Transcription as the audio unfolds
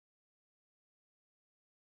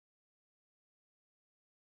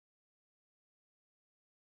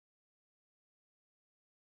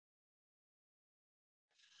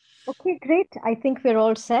Okay, great. I think we're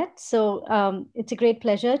all set. So it's a great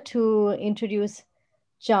pleasure to introduce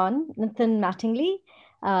Jonathan Mattingly,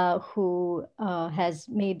 who has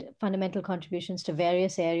made fundamental contributions to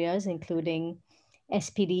various areas, including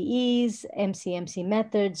SPDEs, MCMC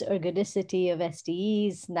methods, ergodicity of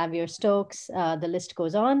SDEs, Navier-Stokes, the list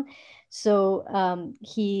goes on. So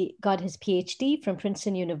he got his PhD from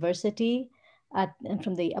Princeton University and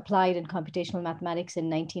from the Applied and Computational Mathematics in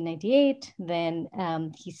 1998. Then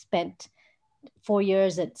he spent 4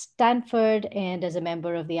 years at Stanford and as a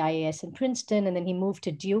member of the IAS in Princeton. And then he moved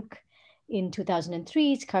to Duke in 2003.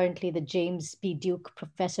 He's currently the James B. Duke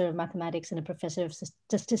Professor of Mathematics and a Professor of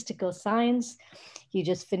Statistical Science. He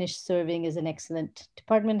just finished serving as an excellent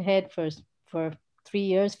department head for 3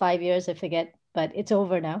 years, 5 years, I forget, but it's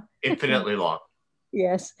over now. Infinitely long.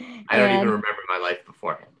 Yes. I don't even remember my life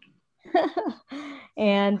beforehand.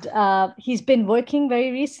 And he's been working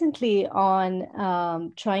very recently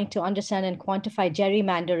on trying to understand and quantify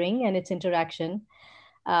gerrymandering and its interaction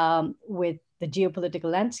with the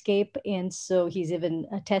geopolitical landscape. And so he's even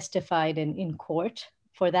testified in court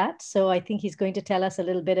for that. So I think he's going to tell us a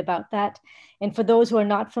little bit about that. And for those who are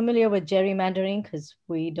not familiar with gerrymandering, because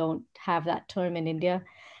we don't have that term in India,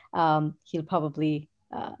 he'll probably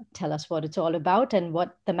tell us what it's all about and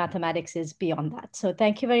what the mathematics is beyond that. So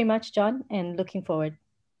thank you very much, John, and looking forward.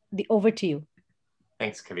 Over to you.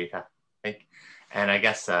 Thanks, Kavita. And I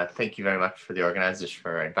guess thank you very much for the organizers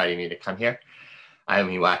for inviting me to come here. I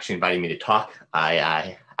mean, well, actually inviting me to talk.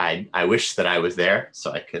 I wish that I was there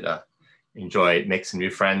so I could make some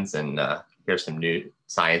new friends and hear some new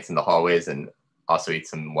science in the hallways and also eat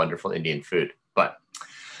some wonderful Indian food. But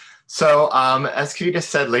so as Kavita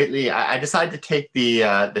said lately, I decided to take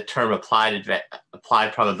the term applied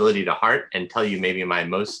probability to heart and tell you maybe my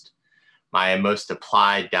most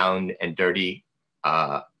applied, down and dirty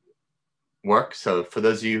work. So for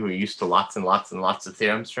those of you who are used to lots and lots and lots of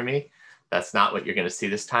theorems from me, that's not what you're going to see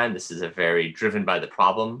this time. This is a very driven by the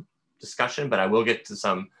problem discussion, but I will get to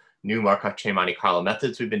some new Markov chain Monte Carlo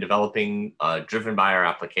methods we've been developing driven by our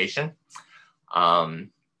application.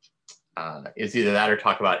 Is either that or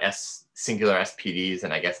talk about singular SPDs,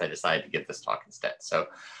 and I guess I decided to give this talk instead. So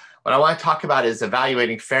what I want to talk about is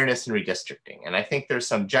evaluating fairness and redistricting. And I think there's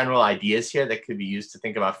some general ideas here that could be used to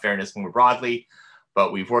think about fairness more broadly,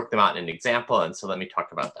 but we've worked them out in an example. And so let me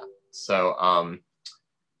talk about that. So,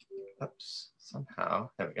 oops,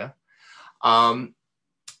 somehow, there we go.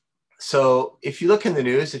 So if you look in the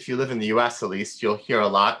news, if you live in the US at least, you'll hear a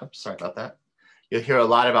lot, oops, sorry about that. You'll hear a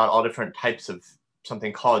lot about all different types of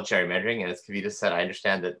something called gerrymandering. And as Kavita said, I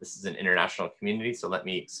understand that this is an international community. So let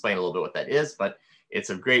me explain a little bit what that is. But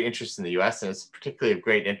it's of great interest in the US, and it's particularly of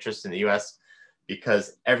great interest in the US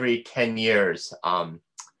because every 10 years, so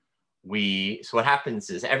what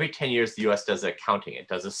happens is every 10 years, the US does accounting. It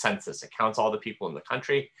does a census. It counts all the people in the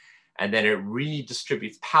country, and then it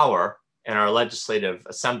redistributes power in our legislative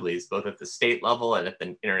assemblies, both at the state level and at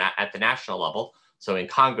the national level. So in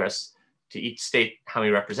Congress, to each state, how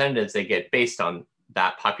many representatives they get based on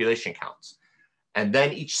that population counts. And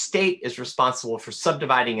then each state is responsible for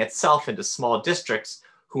subdividing itself into small districts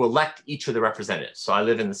who elect each of the representatives. So I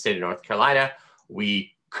live in the state of North Carolina.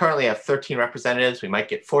 We currently have 13 representatives. We might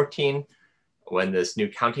get 14 when this new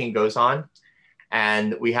counting goes on.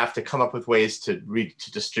 And we have to come up with ways to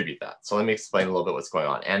distribute that. So let me explain a little bit what's going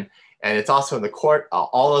on. And it's also in the court.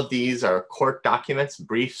 All of these are court documents,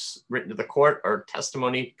 briefs written to the court or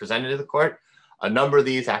testimony presented to the court. A number of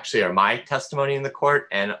these actually are my testimony in the court.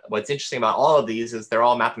 And what's interesting about all of these is they're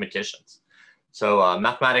all mathematicians. So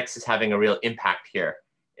mathematics is having a real impact here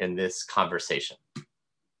in this conversation.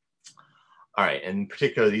 All right, and in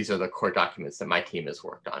particular, these are the court documents that my team has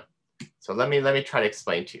worked on. So let me try to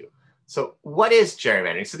explain to you. So what is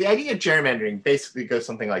gerrymandering? So the idea of gerrymandering basically goes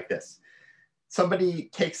something like this. Somebody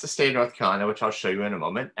takes the state of North Carolina, which I'll show you in a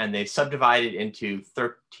moment, and they subdivide it into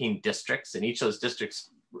 13 districts, and each of those districts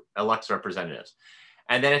elects representatives.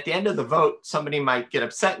 And then at the end of the vote, somebody might get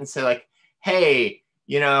upset and say like, hey,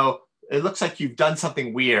 you know, it looks like you've done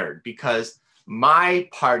something weird because my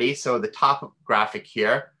party, so the top graphic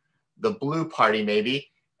here, the blue party maybe,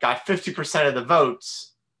 got 50% of the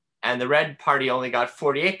votes and the red party only got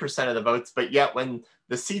 48% of the votes, but yet when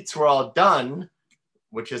the seats were all done,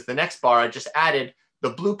 which is the next bar I just added,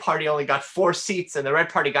 the blue party only got 4 seats and the red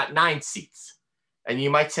party got 9 seats. And you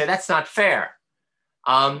might say that's not fair.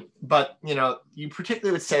 But you know, you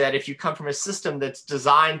particularly would say that if you come from a system that's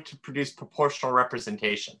designed to produce proportional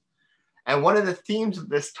representation. And one of the themes of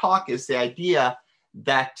this talk is the idea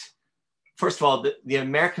that, first of all, the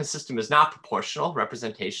American system is not proportional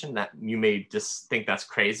representation. That you may just think that's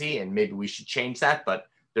crazy and maybe we should change that, but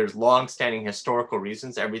There's long-standing historical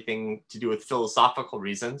reasons, everything to do with philosophical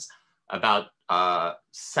reasons about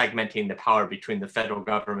segmenting the power between the federal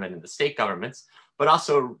government and the state governments, but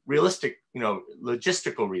also realistic,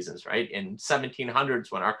 logistical reasons, right? In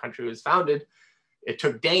 1700s, when our country was founded, it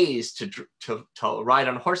took days to ride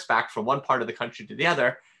on horseback from one part of the country to the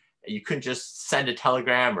other. You couldn't just send a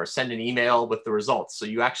telegram or send an email with the results. So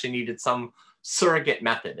you actually needed some surrogate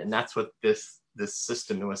method. And that's what this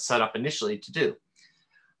system was set up initially to do.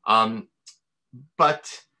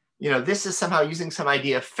 But this is somehow using some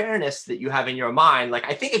idea of fairness that you have in your mind. Like,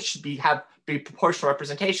 I think it should be proportional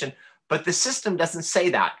representation, but the system doesn't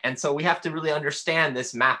say that. And so we have to really understand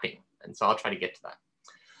this mapping. And so I'll try to get to that.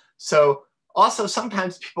 So also,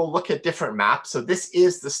 sometimes people look at different maps. So this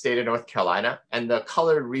is the state of North Carolina, and the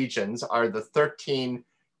colored regions are the 13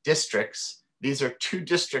 districts. These are 2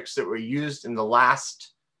 districts that were used in the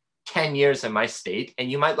last 10 years in my state.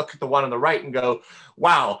 And you might look at the one on the right and go,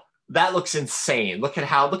 wow, that looks insane. Look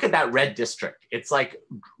at that red district. It's like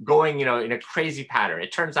going, in a crazy pattern.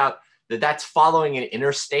 It turns out that that's following an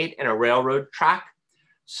interstate and a railroad track,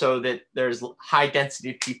 so that there's high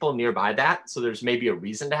density of people nearby that. So there's maybe a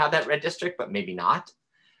reason to have that red district, but maybe not.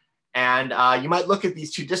 And you might look at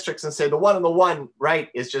these 2 districts and say, the one on the one right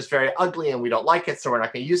is just very ugly and we don't like it, so we're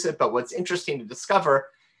not going to use it. But what's interesting to discover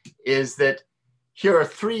is that here are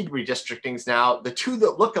 3 redistrictings now. The 2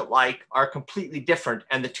 that look alike are completely different,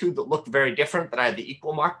 and the 2 that look very different that I have the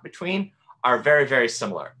equal mark between are very, very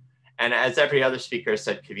similar. And as every other speaker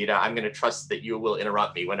said, Kavita, I'm going to trust that you will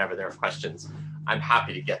interrupt me whenever there are questions. I'm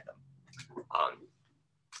happy to get them.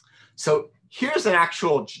 So here's an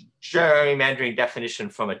actual gerrymandering definition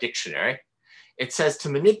from a dictionary. It says to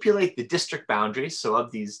manipulate the district boundaries, so of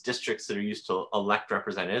these districts that are used to elect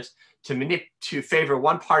representatives, to favor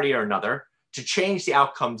one party or another, to change the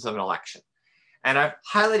outcomes of an election. And I've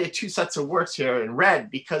highlighted 2 sets of words here in red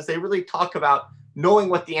because they really talk about knowing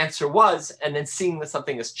what the answer was and then seeing that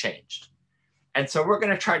something has changed. And so we're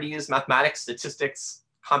going to try to use mathematics, statistics,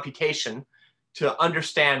 computation to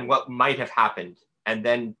understand what might have happened, and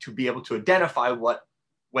then to be able to identify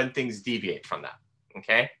when things deviate from that,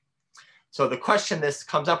 okay? So the question this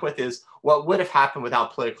comes up with is, what would have happened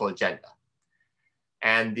without political agenda?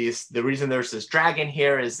 And the reason there's this dragon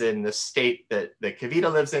here is in the state that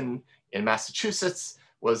Kavita lives in Massachusetts,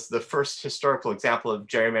 was the first historical example of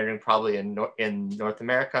gerrymandering probably in North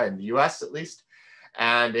America, in the US at least.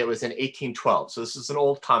 And it was in 1812. So this is an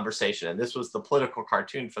old conversation. And this was the political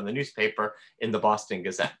cartoon from the newspaper in the Boston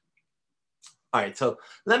Gazette. All right, so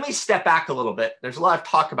let me step back a little bit. There's a lot of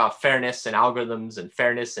talk about fairness and algorithms and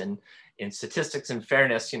fairness in statistics and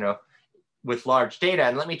fairness, with large data.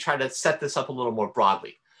 And let me try to set this up a little more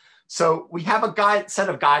broadly. So we have a set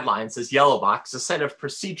of guidelines, this yellow box, a set of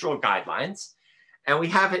procedural guidelines. And we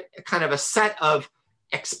have kind of a set of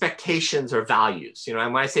expectations or values. And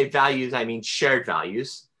when I say values, I mean shared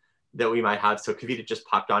values that we might have. So Kavita just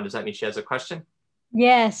popped on. Does that mean she has a question?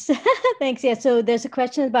 Yes, thanks. Yeah, so there's a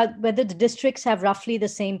question about whether the districts have roughly the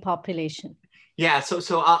same population. Yeah,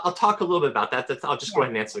 so I'll talk a little bit about that. I'll just go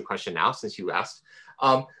ahead and answer the question now since you asked.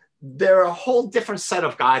 There are a whole different set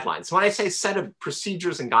of guidelines. So when I say set of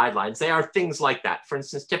procedures and guidelines, they are things like that. For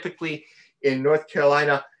instance, typically in North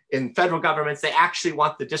Carolina, in federal governments, they actually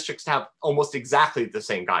want the districts to have almost exactly the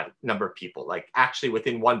same number of people, like actually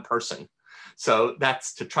within one person. So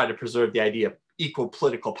that's to try to preserve the idea of equal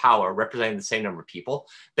political power representing the same number of people.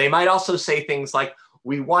 They might also say things like,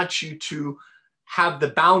 we want you to have the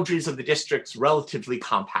boundaries of the districts relatively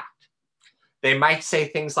compact. They might say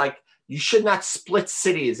things like, you should not split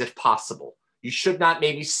cities if possible. You should not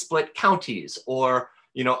maybe split counties or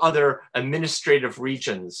other administrative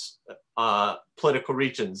regions, political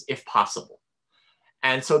regions, if possible.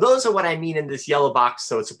 And so those are what I mean in this yellow box.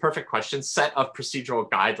 So it's a perfect question, set of procedural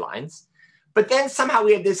guidelines. But then somehow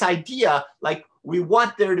we have this idea, like we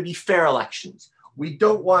want there to be fair elections. We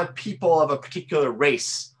don't want people of a particular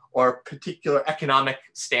race or particular economic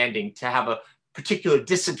standing to have a particular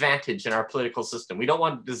disadvantage in our political system. We don't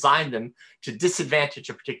want to design them to disadvantage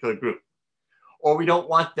a particular group. Or we don't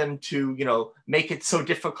want them to, make it so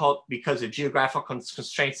difficult because of geographical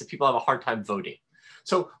constraints that people have a hard time voting.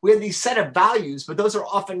 So we have these set of values, but those are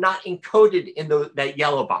often not encoded in that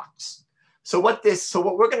yellow box. So what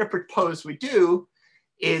we're going to propose we do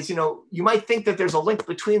is, you might think that there's a link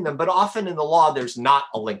between them, but often in the law, there's not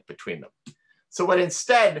a link between them. So what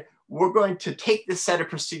instead, we're going to take this set of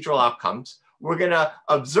procedural outcomes, we're going to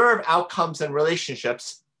observe outcomes and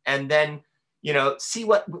relationships, and then see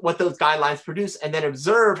what those guidelines produce, and then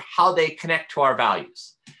observe how they connect to our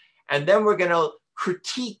values. And then we're going to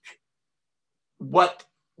critique what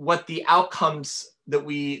the outcomes that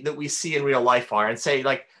we see in real life are, and say,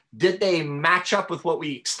 like, did they match up with what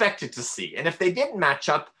we expected to see? And if they didn't match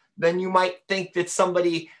up, then you might think that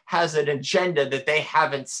somebody has an agenda that they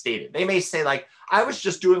haven't stated. They may say, like, I was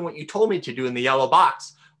just doing what you told me to do in the yellow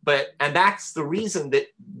box, and that's the reason that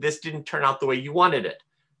this didn't turn out the way you wanted it.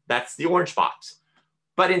 That's the orange box.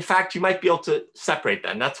 But in fact, you might be able to separate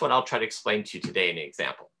that. And that's what I'll try to explain to you today in an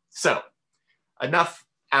example. So enough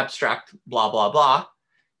abstract blah, blah, blah.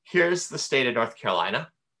 Here's the state of North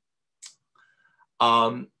Carolina.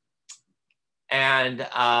 Sorry,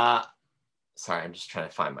 I'm just trying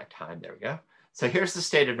to find my time. There we go. So here's the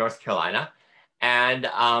state of North Carolina. And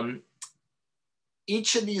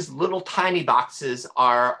each of these little tiny boxes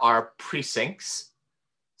are precincts.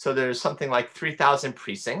 So there's something like 3,000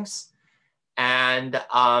 precincts. And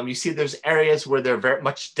you see there's areas where they're very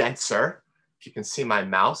much denser. If you can see my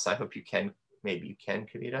mouse, I hope you can. Maybe you can,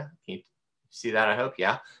 Kavita. Can you see that, I hope?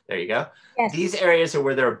 Yeah, there you go. Yes. These areas are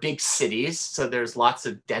where there are big cities. So there's lots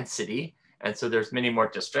of density. And so there's many more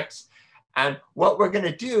districts. And what we're going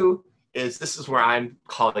to do is, this is where I'm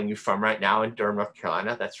calling you from right now in Durham, North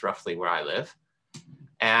Carolina. That's roughly where I live.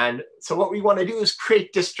 And so what we want to do is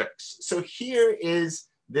create districts. So here is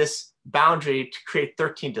this boundary to create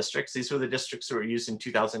 13 districts. These were the districts that were used in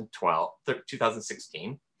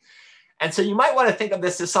 2016. And so you might want to think of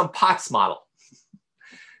this as some Potts model,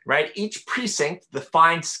 right? Each precinct, the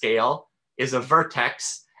fine scale, is a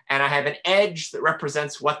vertex, and I have an edge that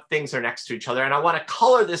represents what things are next to each other. And I want to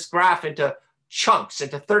color this graph into chunks,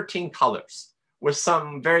 into 13 colors, with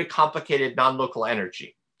some very complicated non-local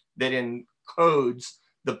energy that encodes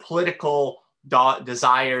the political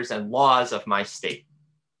desires and laws of my state.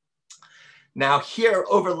 Now here,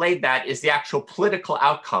 overlaid that is the actual political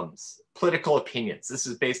outcomes, political opinions. This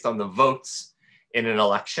is based on the votes in an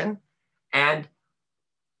election. And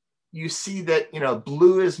you see that,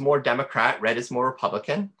 blue is more Democrat, red is more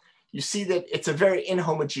Republican. You see that it's a very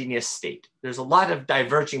inhomogeneous state. There's a lot of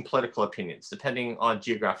diverging political opinions depending on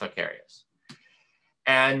geographic areas.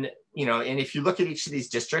 And, and if you look at each of these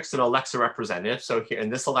districts, it elects a representative. So here in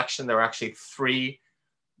this election, there were actually 3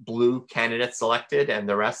 blue candidates elected, and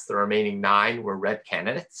the remaining 9 were red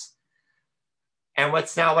candidates. And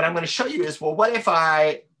what I'm going to show you is, well, what if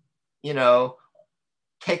I,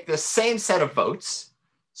 take the same set of votes?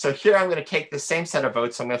 So here I'm going to take the same set of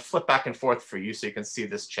votes. I'm going to flip back and forth for you so you can see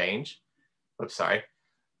this change. Oops, sorry.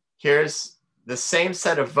 Here's the same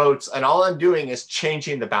set of votes, and all I'm doing is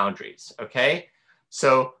changing the boundaries, okay?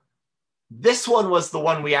 So this one was the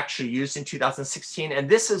one we actually used in 2016, and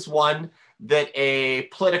this is one that a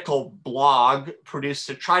political blog produced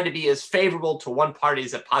to try to be as favorable to one party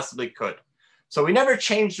as it possibly could. So we never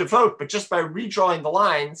changed the vote, but just by redrawing the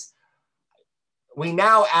lines, we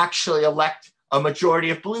now actually elect a majority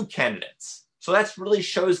of blue candidates. So that really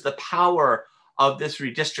shows the power of this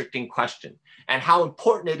redistricting question and how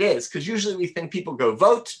important it is, because usually we think people go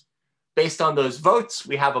vote. Based on those votes,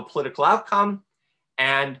 we have a political outcome.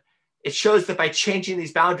 And it shows that by changing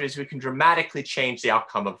these boundaries, we can dramatically change the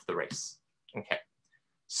outcome of the race. Okay,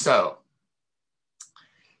 so,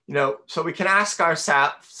 so we can ask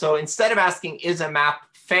ourselves, so instead of asking, is a map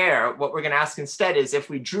fair? What we're going to ask instead is, if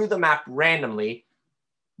we drew the map randomly,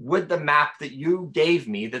 would the map that you gave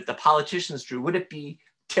me, that the politicians drew, would it be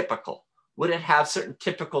typical? Would it have certain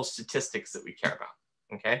typical statistics that we care about?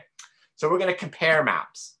 Okay, so we're going to compare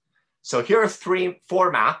maps. So here are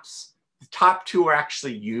 4 maps. The top 2 are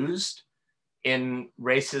actually used in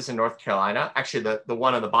races in North Carolina. Actually, the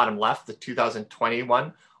one on the bottom left, the 2020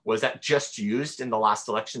 one, was that just used in the last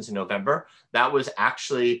elections in November. That was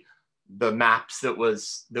actually the maps that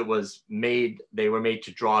was made, they were made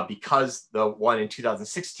to draw because the one in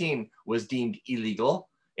 2016 was deemed illegal.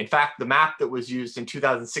 In fact, the map that was used in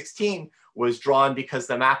 2016 was drawn because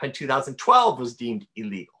the map in 2012 was deemed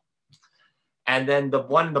illegal. And then the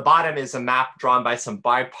one in the bottom is a map drawn by some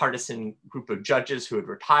bipartisan group of judges who had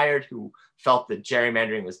retired, who felt that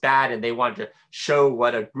gerrymandering was bad, and they wanted to show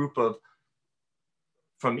what a group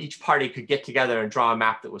from each party could get together and draw a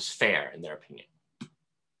map that was fair, in their opinion.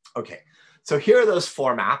 Okay, so here are those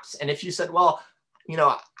 4 maps. And if you said, well,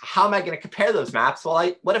 how am I going to compare those maps?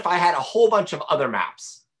 Well, what if I had a whole bunch of other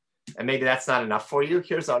maps? And maybe that's not enough for you.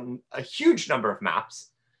 Here's a huge number of maps.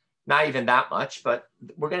 Not even that much, but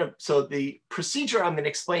so the procedure I'm going to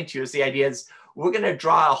explain to you is the idea is we're going to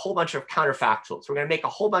draw a whole bunch of counterfactuals. We're going to make a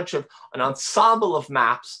whole bunch of an ensemble of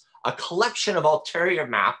maps, a collection of ulterior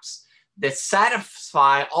maps that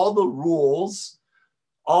satisfy all the rules,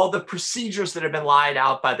 all the procedures that have been laid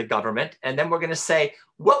out by the government. And then we're going to say,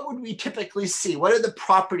 what would we typically see? What are the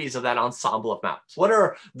properties of that ensemble of maps? What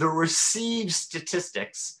are the received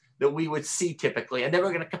statistics that we would see typically? And then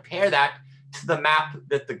we're going to compare that to the map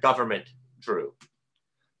that the government drew.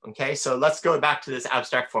 Okay, so let's go back to this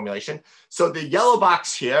abstract formulation. So the yellow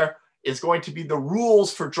box here is going to be the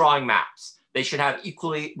rules for drawing maps. They should have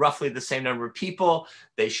roughly the same number of people.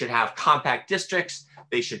 They should have compact districts.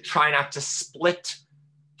 They should try not to split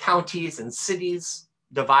counties and cities,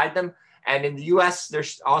 divide them. And in the US,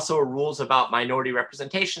 there's also rules about minority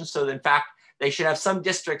representation. So in fact, they should have some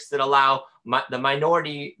districts that allow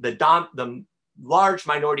the large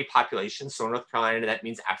minority population, so in North Carolina, that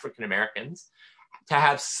means African Americans, to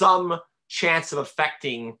have some chance of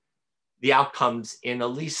affecting the outcomes in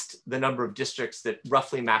at least the number of districts that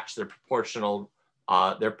roughly match their proportional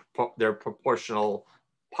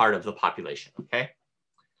part of the population, okay?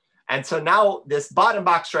 And so now this bottom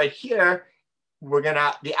box right here,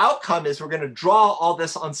 the outcome is we're gonna draw all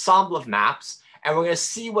this ensemble of maps, and we're gonna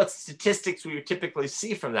see what statistics we would typically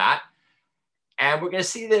see from that. And we're going to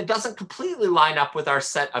see that it doesn't completely line up with our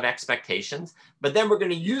set of expectations, but then we're going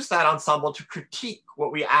to use that ensemble to critique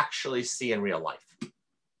what we actually see in real life.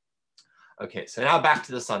 Okay, so now back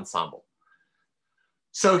to this ensemble.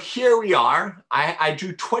 So here we are. I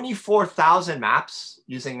drew 24,000 maps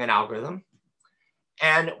using an algorithm.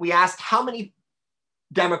 And we asked how many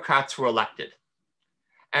Democrats were elected.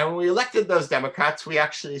 And when we elected those Democrats, we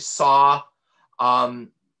actually saw 5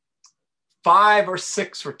 or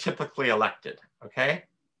 6 were typically elected. Okay.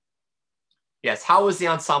 Yes. How was the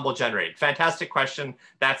ensemble generated? Fantastic question.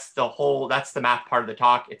 That's the math part of the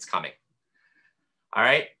talk. It's coming. All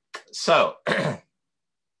right. So that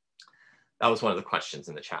was one of the questions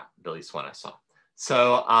in the chat, at least one I saw.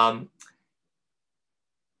 So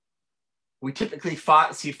we typically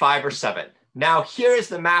see 5 or 7. Now here is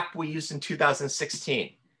the map we used in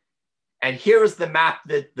 2016. And here is the map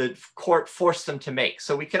that the court forced them to make.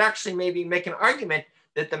 So we could actually maybe make an argument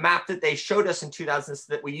that the map that they showed us in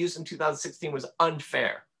that we used in 2016 was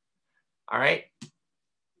unfair. All right.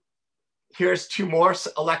 Here's 2 more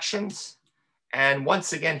elections. And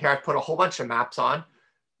once again, here I put a whole bunch of maps on.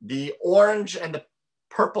 The orange and the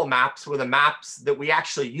purple maps were the maps that we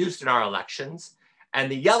actually used in our elections.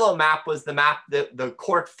 And the yellow map was the map that the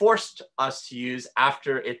court forced us to use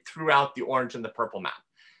after it threw out the orange and the purple map.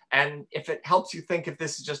 And if it helps you think if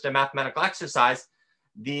this is just a mathematical exercise,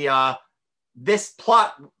 this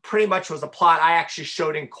plot pretty much was a plot I actually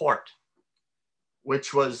showed in court,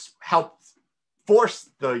 which was helped force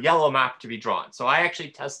the yellow map to be drawn. So I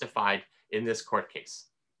actually testified in this court case,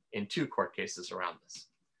 in 2 court cases around this.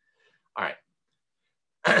 All right.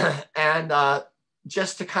 And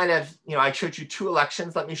just to kind of, I showed you 2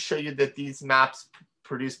 elections. Let me show you that these maps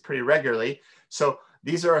produce pretty regularly. So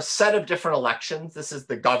these are a set of different elections. This is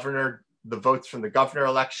the governor, the votes from the governor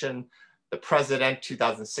election, the president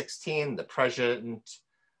 2016, the president,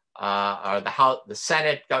 or the House, the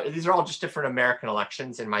Senate. These are all just different American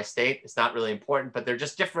elections in my state. It's not really important, but they're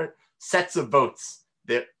just different sets of votes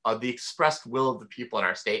that are the expressed will of the people in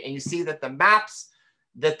our state. And you see that the maps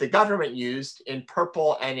that the government used in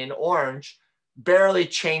purple and in orange barely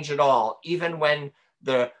change at all, even when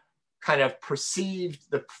the kind of perceived,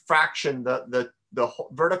 the fraction, the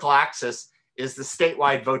vertical axis is the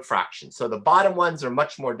statewide vote fraction. So the bottom ones are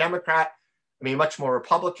much more much more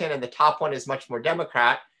Republican, and the top one is much more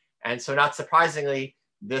Democrat. And so not surprisingly,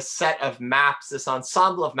 this set of maps, this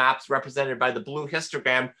ensemble of maps represented by the blue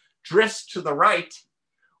histogram drifts to the right,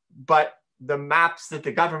 but the maps that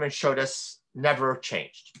the government showed us never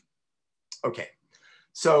changed. Okay,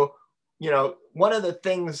 so, one of the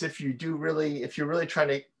things if you're really trying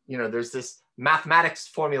to, there's this mathematics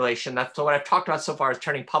formulation. That's what I've talked about so far is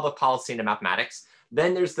turning public policy into mathematics.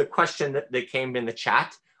 Then there's the question that came in the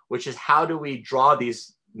chat, which is how do we draw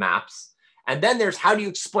these maps? And then there's how do you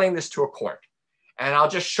explain this to a court? And I'll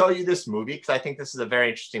just show you this movie because I think this is a very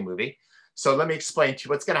interesting movie. So let me explain to you.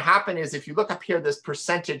 What's going to happen is if you look up here, this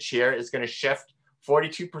percentage here is going to shift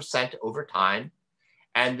 42% over time.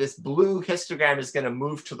 And this blue histogram is going to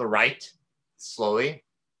move to the right slowly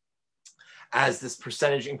as this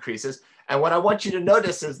percentage increases. And what I want you to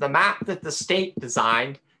notice is the map that the state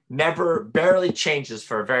designed barely changes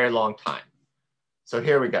for a very long time. So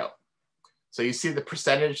here we go. So you see the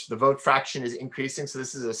percentage, the vote fraction is increasing. So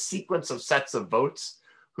this is a sequence of sets of votes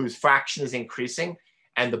whose fraction is increasing.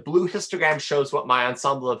 And the blue histogram shows what my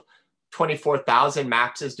ensemble of 24,000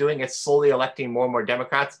 maps is doing. It's slowly electing more and more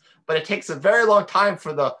Democrats, but it takes a very long time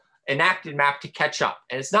for the enacted map to catch up.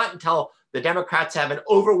 And it's not until the Democrats have an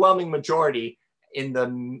overwhelming majority in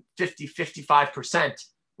the 55%,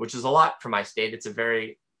 which is a lot for my state. It's a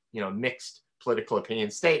very, mixed political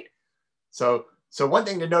opinion state. So one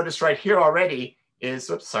thing to notice right here already is,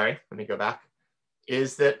 oops, sorry, let me go back,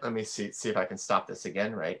 is that, let me see if I can stop this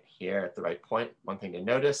again right here at the right point. One thing to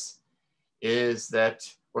notice is that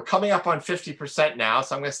we're coming up on 50% now.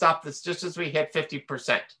 So I'm going to stop this just as we hit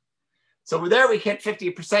 50%. So there we hit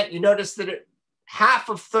 50%. You notice that half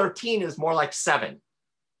of 13 is more like 7.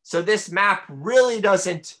 So this map really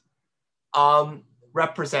doesn't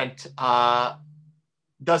represent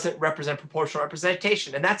proportional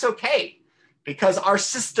representation. And that's okay, because our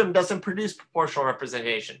system doesn't produce proportional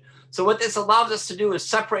representation. So what this allows us to do is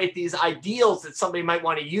separate these ideals that somebody might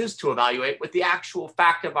want to use to evaluate with the actual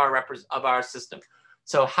fact of our system.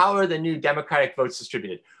 So how are the new Democratic votes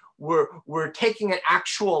distributed? We're taking an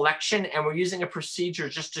actual election and we're using a procedure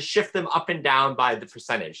just to shift them up and down by the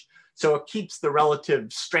percentage. So it keeps the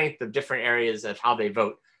relative strength of different areas of how they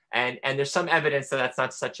vote. And there's some evidence that that's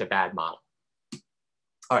not such a bad model.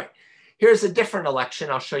 All right, here's a different election.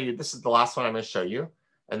 I'll show you. This is the last one I'm going to show you.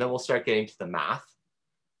 And then we'll start getting to the math.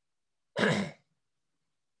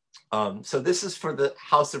 So this is for the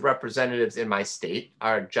House of Representatives in my state,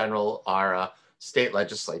 our state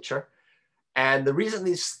legislature. And the reason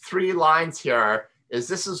these 3 lines here are, is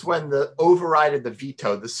this is when the override of the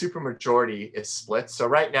veto, the supermajority, is split. So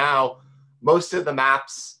right now, most of the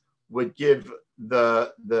maps would give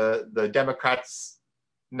the Democrats,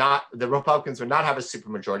 the Republicans would not have a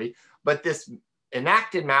supermajority, but this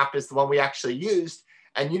enacted map is the one we actually used.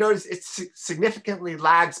 And you notice it significantly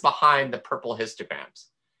lags behind the purple histograms.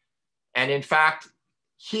 And in fact,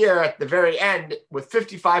 here at the very end, with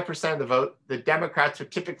 55% of the vote, the Democrats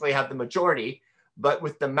would typically have the majority. But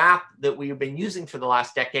with the map that we've been using for the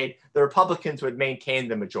last decade, the Republicans would maintain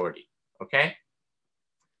the majority, okay?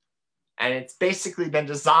 And it's basically been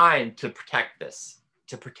designed to protect this,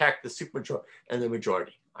 to protect the supermajority and the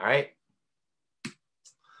majority, all right?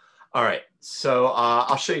 All right, so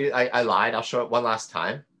I'll show you, I lied, I'll show it one last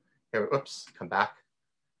time. Here, oops, come back.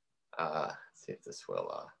 Let's see if this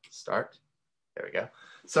will start. There we go.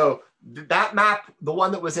 So that map, the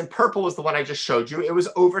one that was in purple was the one I just showed you. It was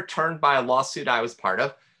overturned by a lawsuit I was part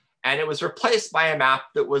of, and it was replaced by a map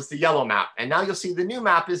that was the yellow map. And now you'll see the new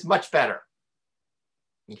map is much better.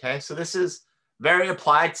 Okay, so this is very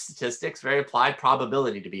applied statistics, very applied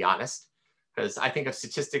probability, to be honest, because I think of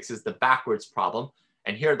statistics as the backwards problem.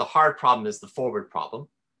 And here the hard problem is the forward problem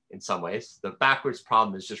in some ways. The backwards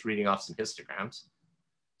problem is just reading off some histograms.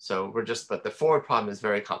 So but the forward problem is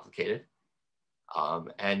very complicated.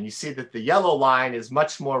 And you see that the yellow line is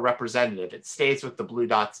much more representative. It stays with the blue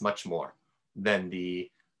dots much more than the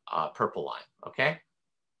purple line, okay?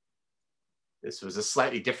 This was a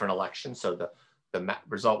slightly different election, so the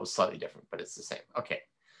result was slightly different, but it's the same. Okay,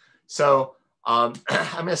 so I'm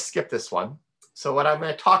gonna skip this one. So what I'm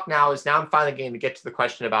gonna talk now is I'm finally going to get to the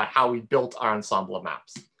question about how we built our ensemble of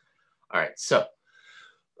maps. All right, so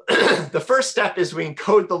the first step is we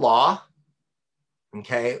encode the law,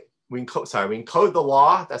 okay? We encode the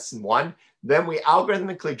law, that's one. Then we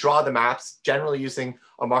algorithmically draw the maps, generally using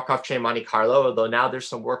a Markov chain Monte Carlo, although now there's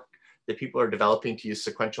some work that people are developing to use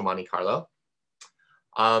sequential Monte Carlo.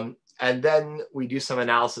 And then we do some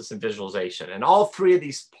analysis and visualization. And all 3 of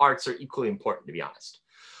these parts are equally important, to be honest.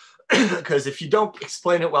 Because if you don't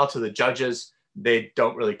explain it well to the judges, they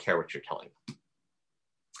don't really care what you're telling them.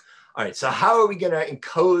 All right, so how are we going to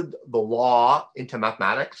encode the law into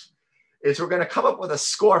mathematics? Is we're going to come up with a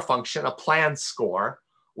score function, a planned score,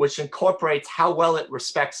 which incorporates how well it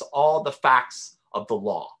respects all the facts of the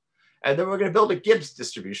law. And then we're going to build a Gibbs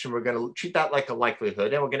distribution. We're going to treat that like a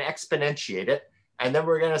likelihood, and we're going to exponentiate it. And then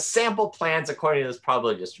we're going to sample plans according to this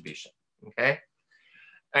probability distribution, okay?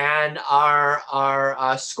 And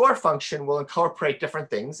our score function will incorporate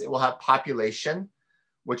different things. It will have population,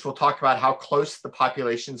 which we'll talk about how close the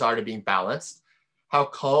populations are to being balanced, how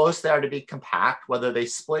close they are to be compact, whether they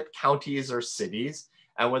split counties or cities,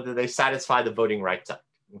 and whether they satisfy the Voting Rights Act,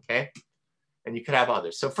 okay? And you could have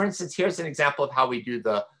others. So for instance, here's an example of how we do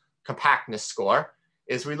the compactness score,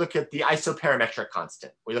 is we look at the isoparametric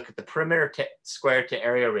constant. We look at the perimeter square to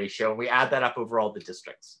area ratio, and we add that up over all the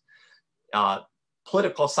districts.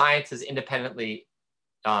 Political science has independently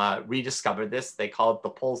rediscovered this. They call it the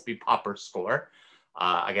Polsby-Popper score.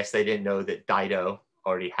 I guess they didn't know that Dido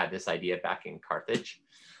already had this idea back in Carthage.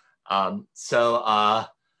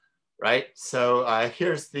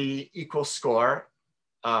 Here's the equal score.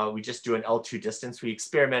 We just do an L2 distance. We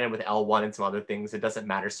experimented with L1 and some other things. It doesn't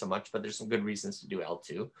matter so much, but there's some good reasons to do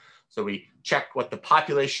L2. So we check what the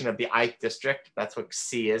population of the ith district, that's what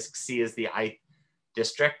C is. C is the ith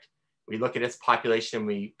district. We look at its population,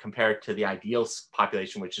 we compare it to the ideal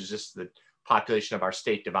population, which is just the population of our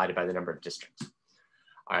state divided by the number of districts.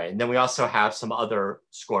 All right, and then we also have some other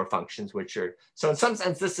score functions, which are, so in some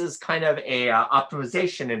sense, this is kind of a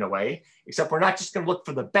optimization in a way, except we're not just gonna look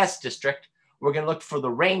for the best district, We're going to look for the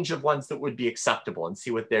range of ones that would be acceptable and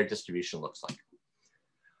see what their distribution looks like.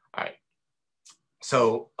 All right.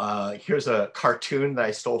 So here's a cartoon that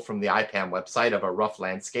I stole from the IPAM website of a rough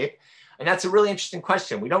landscape. And that's a really interesting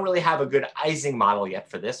question. We don't really have a good Ising model yet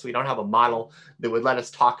for this. We don't have a model that would let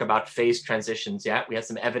us talk about phase transitions yet. We have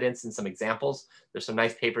some evidence and some examples. There's some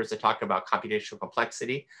nice papers that talk about computational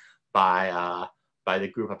complexity by the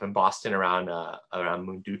group up in Boston around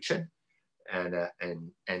Munduchin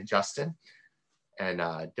and Justin and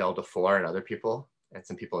Del DeFore and other people and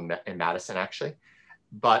some people in Madison actually.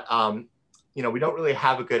 But you know, we don't really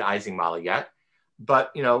have a good Ising model yet.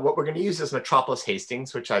 But you know, what we're going to use is Metropolis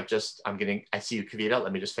Hastings, which I see you, Kavita.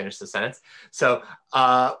 Let me just finish the sentence. So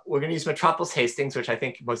we're going to use Metropolis Hastings, which I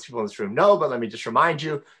think most people in this room know, but let me just remind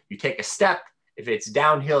you, you take a step. If it's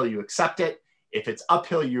downhill, you accept it. If it's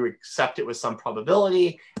uphill, you accept it with some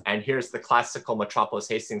probability. And here's the classical Metropolis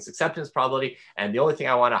Hastings acceptance probability. And the only thing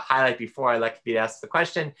I want to highlight before I let Kavita ask the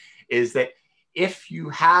question is that if you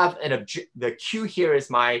have the Q here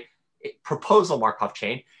is my proposal Markov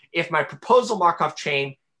chain. If my proposal Markov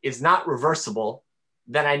chain is not reversible,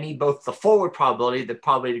 then I need both the forward probability, the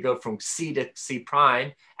probability to go from C to C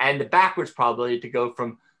prime, and the backwards probability to go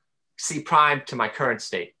from C prime to my current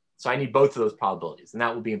state. So I need both of those probabilities, and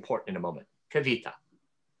that will be important in a moment. Kavita.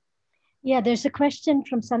 Yeah, there's a question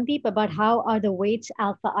from Sandeep about how are the weights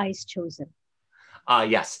alpha i's chosen?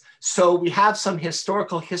 Yes, so we have some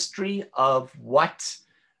historical history of what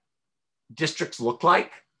districts look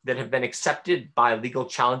like that have been accepted by legal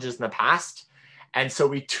challenges in the past. And so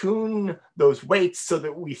we tune those weights so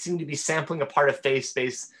that we seem to be sampling a part of phase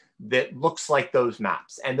space that looks like those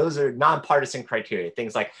maps. And those are nonpartisan criteria,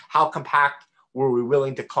 things like how compact were we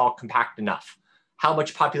willing to call compact enough? How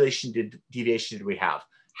much population deviation did we have?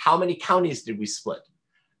 How many counties did we split?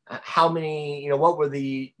 How many, you know, what were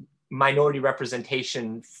the minority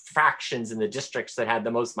representation fractions in the districts that had the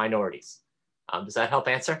most minorities? Does that help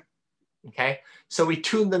answer? Okay, so we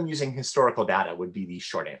tune them using historical data would be the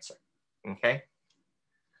short answer. Okay.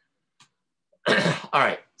 All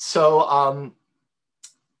right, so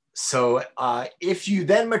if you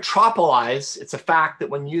then metropolize, it's a fact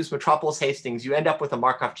that when you use Metropolis Hastings, you end up with a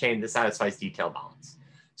Markov chain that satisfies detail balance.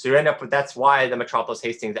 So you end up with, that's why the Metropolis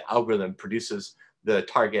Hastings algorithm produces the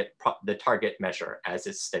target measure as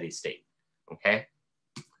its steady state. Okay.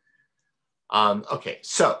 Okay,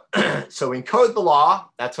 so we encode the law.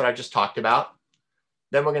 That's what I just talked about.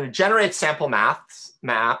 Then we're going to generate sample maps.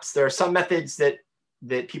 There are some methods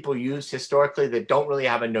that people use historically that don't really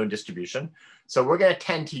have a known distribution. So we're going to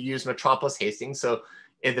tend to use Metropolis Hastings. So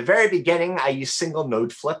in the very beginning, I use single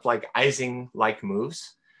node flip, like Ising-like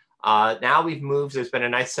moves. Now we've moved. There's been a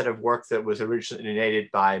nice set of work that was originated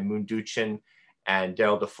by Munduchin and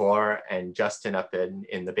Daryl DeFore and Justin up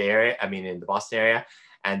in the Bay Area, in the Boston area.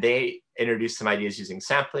 And they introduced some ideas using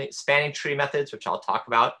spanning tree methods, which I'll talk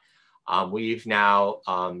about. We've now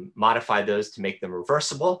modified those to make them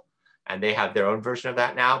reversible, and they have their own version of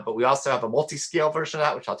that now. But we also have a multi-scale version of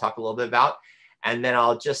that, which I'll talk a little bit about. And then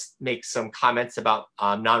I'll just make some comments about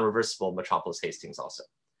non-reversible Metropolis Hastings also.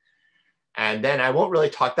 And then I won't really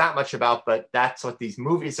talk that much about, but that's what these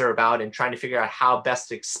movies are about, and trying to figure out how best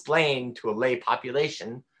to explain to a lay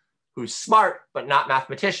population who's smart but not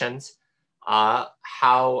mathematicians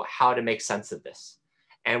how to make sense of this.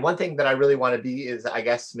 And one thing that I really want to be is, I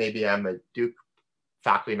guess maybe I'm a Duke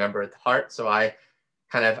faculty member at heart, so I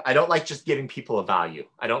don't like just giving people a value.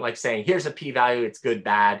 I don't like saying, here's a p-value, it's good,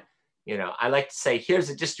 bad. You know, I like to say, here's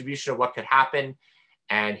a distribution of what could happen,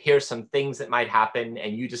 and here's some things that might happen,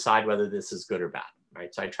 and you decide whether this is good or bad,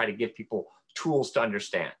 right? So I try to give people tools to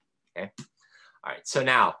understand, okay? All right, so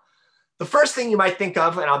now, the first thing you might think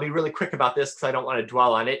of, and I'll be really quick about this because I don't want to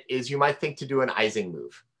dwell on it, is you might think to do an Ising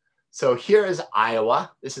move. So here is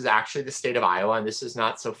Iowa. This is actually the state of Iowa, and this is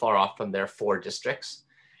not so far off from their 4 districts.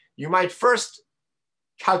 You might first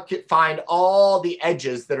find all the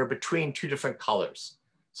edges that are between 2 different colors.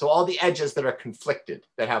 So all the edges that are conflicted,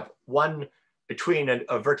 that have one between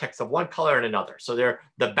a vertex of one color and another. So they're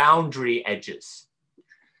the boundary edges.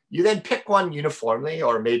 You then pick one uniformly,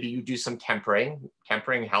 or maybe you do some tempering.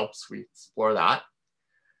 Tempering helps, we explore that.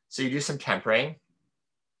 So you do some tempering.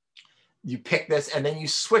 You pick this, and then you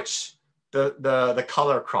switch the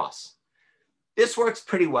color across. This works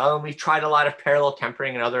pretty well, and we've tried a lot of parallel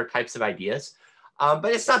tempering and other types of ideas,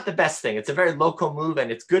 but it's not the best thing. It's a very local move,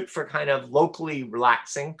 and it's good for kind of locally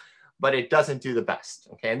relaxing, but it doesn't do the best,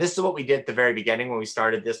 okay? And this is what we did at the very beginning when we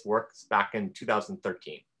started this work back in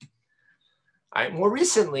 2013. All right, more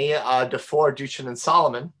recently, DeFore, Duchin, and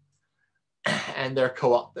Solomon, and their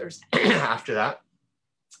co-authors after that,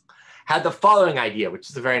 had the following idea, which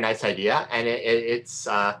is a very nice idea, and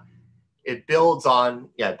it builds on,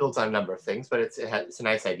 it builds on a number of things, but it's a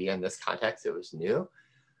nice idea in this context. It was new.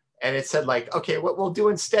 And it said like, okay, what we'll do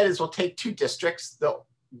instead is we'll take two districts, the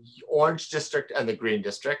orange district and the green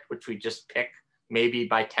district, which we just pick maybe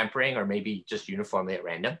by tempering or maybe just uniformly at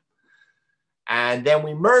random. And then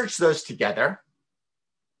we merge those together.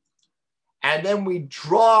 And then we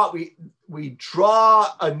draw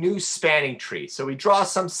a new spanning tree. So we draw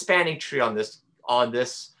some spanning tree on this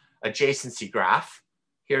adjacency graph.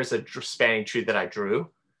 Here's a spanning tree that I drew.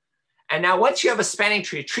 And now once you have a spanning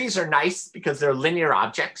tree, trees are nice because they're linear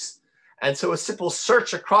objects. And so a simple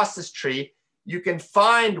search across this tree, you can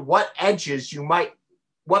find what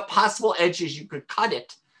possible edges you could cut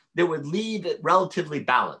it that would leave it relatively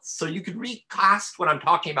balanced. So you could recast what I'm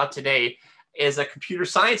talking about today as a computer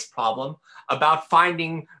science problem about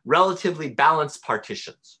finding relatively balanced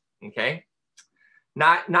partitions, okay?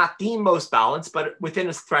 Not the most balanced, but within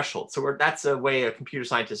a threshold. So that's a way a computer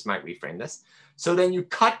scientist might reframe this. So then you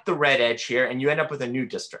cut the red edge here and you end up with a new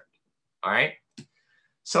district, all right?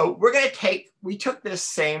 So we're gonna we took this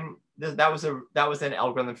same, that was an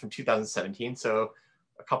algorithm from 2017. So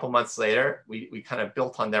a couple months later, we kind of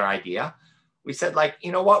built on their idea. We said like,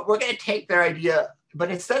 you know what, we're gonna take their idea, but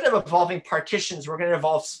instead of evolving partitions, we're gonna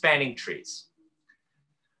evolve spanning trees.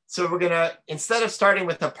 So we're gonna, instead of starting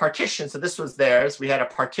with a partition, so this was theirs, we had a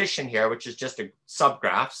partition here, which is just a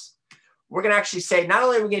subgraphs. We're gonna actually say, not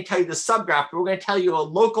only are we gonna tell you the subgraph, but we're gonna tell you a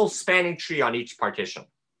local spanning tree on each partition.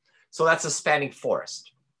 So that's a spanning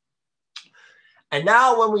forest. And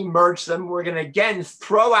now when we merge them, we're gonna again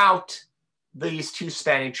throw out these two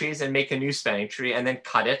spanning trees and make a new spanning tree and then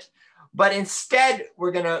cut it. But instead,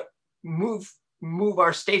 we're gonna move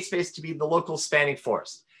our state space to be the local spanning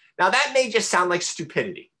forest. Now that may just sound like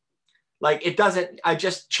stupidity. Like it doesn't, I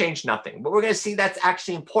just changed nothing, but we're gonna see that's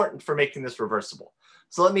actually important for making this reversible.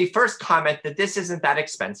 So let me first comment that this isn't that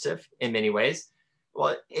expensive in many ways.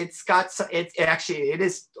 Well, it's got some, it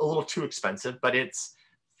is a little too expensive, but it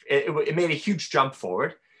made a huge jump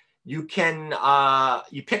forward. You can,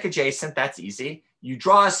 you pick adjacent, that's easy. You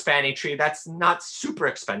draw a spanning tree, that's not super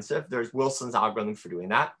expensive. There's Wilson's algorithm for doing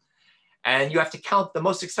that. And you have to count, the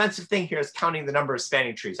most expensive thing here is counting the number of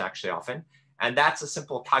spanning trees actually often. And that's a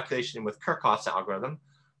simple calculation with Kirchhoff's algorithm,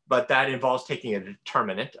 but that involves taking a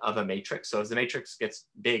determinant of a matrix. So as the matrix gets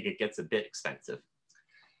big, it gets a bit expensive.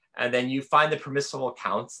 And then you find the permissible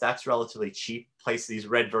counts. That's relatively cheap. Place these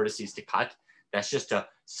red vertices to cut. That's just a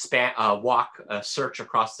search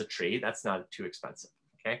across the tree. That's not too expensive,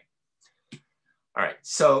 okay? All right,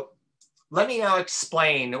 so let me now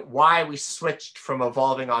explain why we switched from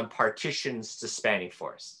evolving on partitions to spanning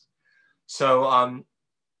forests. So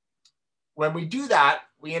when we do that,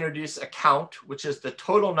 we introduce a count, which is the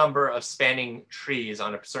total number of spanning trees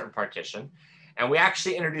on a certain partition. And we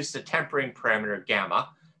actually introduced a tempering parameter gamma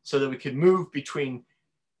so that we could move between,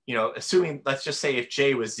 you know, assuming, let's just say if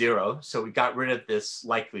J was 0, so we got rid of this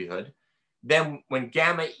likelihood. Then when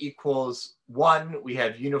gamma equals 1, we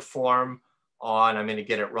have uniform on, I'm gonna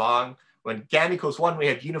get it wrong. When gamma equals 1, we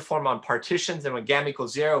have uniform on partitions. And when gamma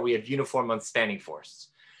equals 0, we have uniform on spanning forests.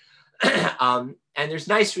 And there's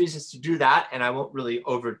nice reasons to do that. And I won't really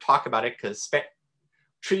over talk about it because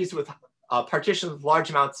trees with partitions with large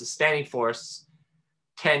amounts of spanning forests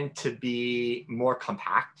tend to be more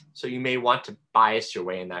compact. So you may want to bias your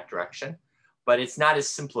way in that direction, but it's not as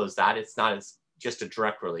simple as that. It's not as just a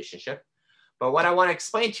direct relationship. But what I want to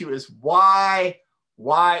explain to you is why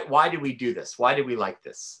do we do this? Why do we like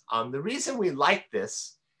this? The reason we like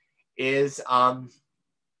this is, let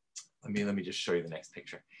me just show you the next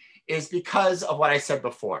picture, is because of what I said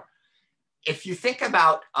before. If you think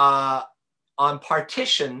about on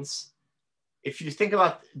partitions, if you think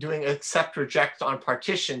about doing accept reject on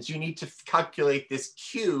partitions, you need to calculate this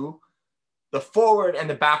Q, the forward and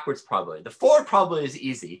the backwards probability. The forward probability is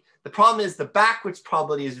easy. The problem is the backwards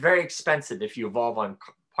probability is very expensive if you evolve on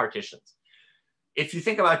partitions. If you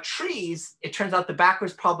think about trees, it turns out the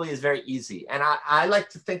backwards probability is very easy. And I like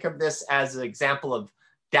to think of this as an example of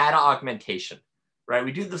data augmentation, right?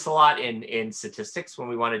 We do this a lot in statistics when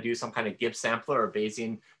we want to do some kind of Gibbs sampler or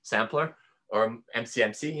Bayesian sampler or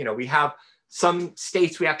MCMC. You know, we have some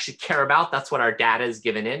states we actually care about. That's what our data is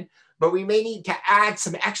given in. But we may need to add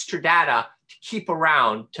some extra data to keep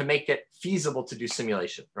around to make it feasible to do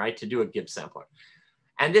simulation, right? To do a Gibbs sampler.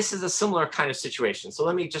 And this is a similar kind of situation. So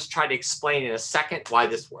let me just try to explain in a second why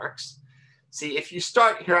this works. See, if you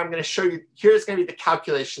start here, I'm going to show you, here's going to be the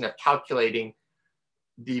calculation of calculating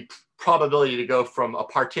the probability to go from a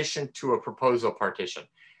partition to a proposal partition.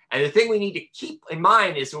 And the thing we need to keep in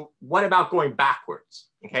mind is, what about going backwards,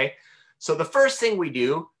 okay? So the first thing we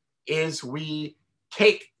do is we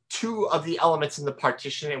take two of the elements in the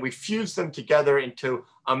partition and we fuse them together into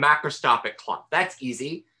a macroscopic clock. That's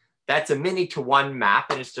easy. That's a many to one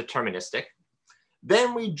map and it's deterministic.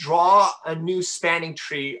 Then we draw a new spanning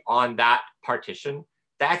tree on that partition.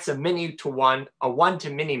 That's a many to one, a one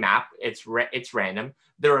to many map. It's random.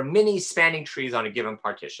 There are many spanning trees on a given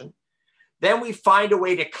partition. Then we find a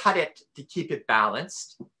way to cut it to keep it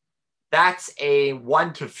balanced. That's a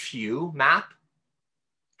one to few map,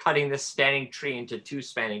 cutting this spanning tree into two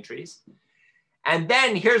spanning trees. And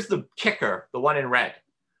then here's the kicker, the one in red.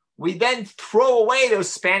 We then throw away those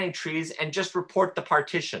spanning trees and just report the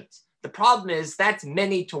partitions. The problem is that's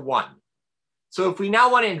many to one. So if we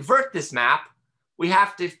now want to invert this map, we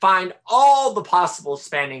have to find all the possible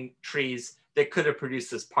spanning trees that could have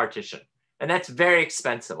produced this partition. And that's very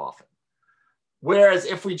expensive often. Whereas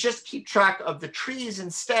if we just keep track of the trees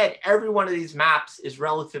instead, every one of these maps is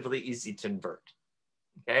relatively easy to invert,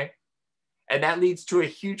 okay? And that leads to a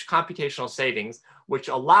huge computational savings, which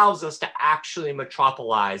allows us to actually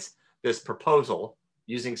metropolize this proposal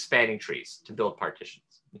using spanning trees to build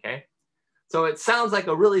partitions, okay? So it sounds like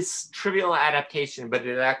a really trivial adaptation, but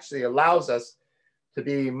it actually allows us to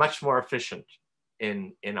be much more efficient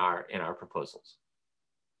in our proposals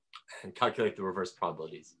and calculate the reverse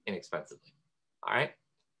probabilities inexpensively. All right.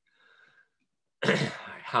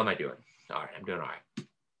 How am I doing? All right, I'm doing all right.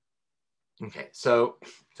 Okay, so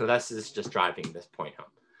this is just driving this point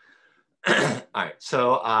home. All right,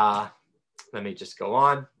 so let me just go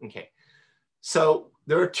on. Okay, so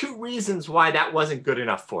there are two reasons why that wasn't good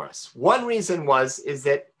enough for us. One reason is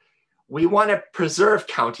that we want to preserve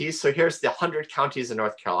counties. So here's the 100 counties in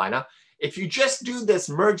North Carolina. If you just do this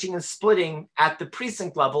merging and splitting at the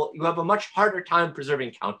precinct level, you have a much harder time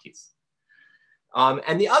preserving counties.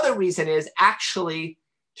 And the other reason is actually,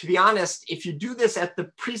 to be honest, if you do this at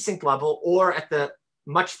the precinct level or at the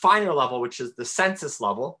much finer level, which is the census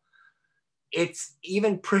level, it's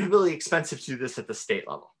even prohibitively expensive to do this at the state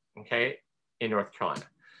level, okay, in North Carolina.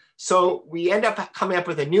 So we end up coming up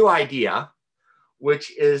with a new idea,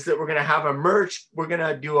 which is that we're going to have a merge, we're going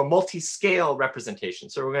to do a multi-scale representation.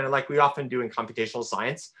 So we're going to, like we often do in computational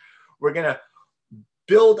science, we're going to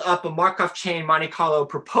build up a Markov chain Monte Carlo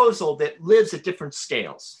proposal that lives at different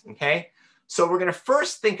scales, okay? So we're going to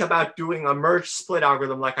first think about doing a merge split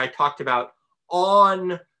algorithm like I talked about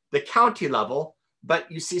on the county level,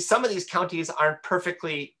 but you see some of these counties aren't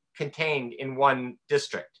perfectly contained in one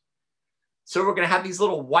district. So we're going to have these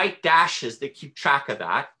little white dashes that keep track of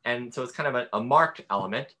that. And so it's kind of a marked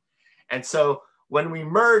element. And so when we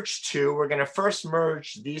merge two, we're going to first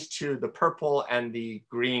merge these two, the purple and the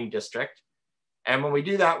green district. And when we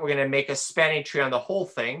do that, we're going to make a spanning tree on the whole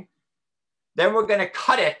thing. Then we're going to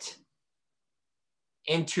cut it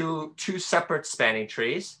into two separate spanning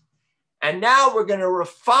trees. And now we're going to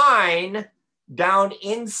refine down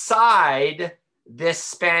inside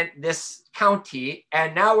this county.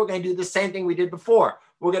 And now we're going to do the same thing we did before.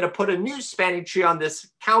 We're going to put a new spanning tree on this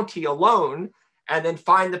county alone and then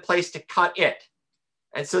find the place to cut it.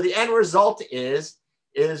 And so the end result is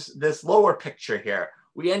this lower picture here.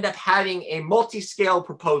 We end up having a multi-scale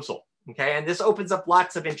proposal, okay? And this opens up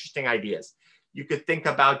lots of interesting ideas. You could think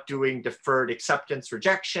about doing deferred acceptance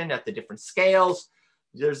rejection at the different scales.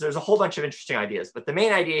 There's a whole bunch of interesting ideas, but the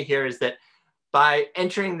main idea here is that by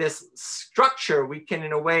entering this structure, we can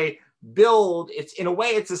in a way build,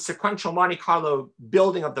 it's a sequential Monte Carlo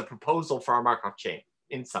building of the proposal for our Markov chain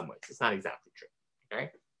in some ways. It's not exactly true,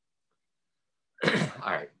 okay?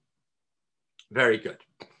 All right, very good.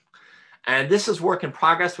 And this is work in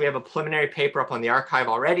progress. We have a preliminary paper up on the archive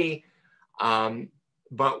already,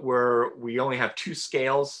 but we only have 2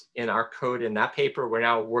 scales in our code in that paper. We're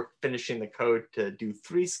now finishing the code to do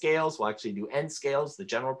 3 scales. We'll actually do n scales, the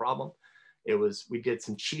general problem. We did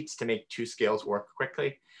some cheats to make 2 scales work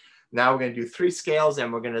quickly. Now we're going to do 3 scales,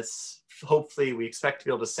 and we're going to, hopefully, we expect to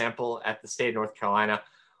be able to sample at the state of North Carolina,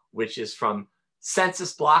 which is from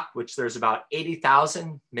census block, which there's about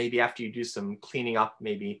 80,000, maybe after you do some cleaning up,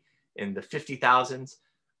 maybe in the 50,000s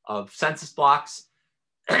of census blocks,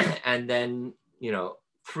 and then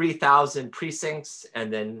 3,000 precincts,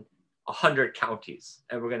 and then 100 counties.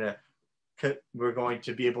 And we're going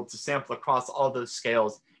to be able to sample across all those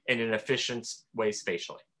scales in an efficient way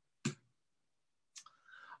spatially.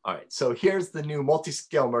 All right, so here's the new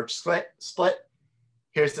multi-scale merge split.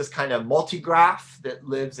 Here's this kind of multi-graph that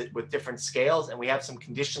lives with different scales, and we have some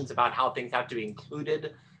conditions about how things have to be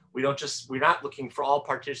included. We're not looking for all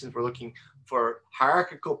partitions, we're looking for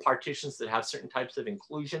hierarchical partitions that have certain types of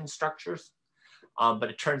inclusion structures. But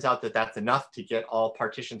it turns out that that's enough to get all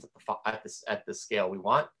partitions at the scale we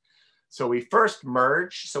want. So we first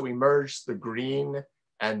merge. So we merge the green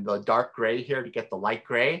and the dark gray here to get the light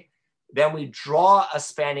gray. Then we draw a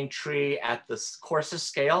spanning tree at the coarsest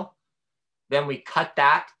scale. Then we cut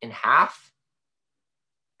that in half.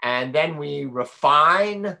 And then we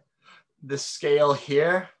refine the scale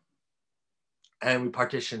here. And we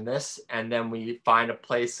partition this. And then we find a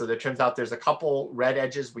place. So it turns out there's a couple red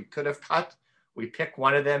edges we could have cut. We pick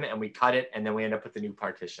one of them and we cut it. And then we end up with a new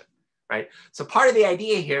partition, right? So part of the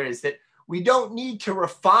idea here is that we don't need to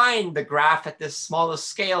refine the graph at this smallest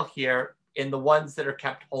scale here in the ones that are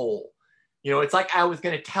kept whole. You know, it's like I was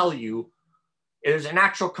going to tell you, there's an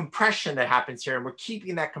actual compression that happens here, and we're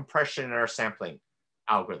keeping that compression in our sampling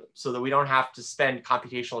algorithm so that we don't have to spend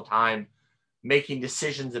computational time making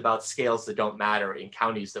decisions about scales that don't matter in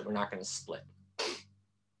counties that we're not going to split.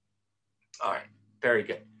 All right, very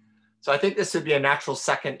good. So I think this would be a natural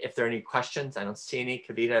second if there are any questions. I don't see any.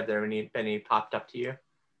 Kavita, have there been any popped up to you?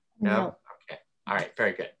 No? Okay. All right,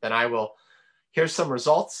 very good. Then I will, here's some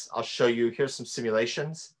results. I'll show you, here's some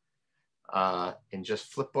simulations in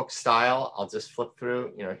just flipbook style. I'll just flip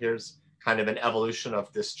through, you know, here's kind of an evolution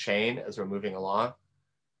of this chain as we're moving along.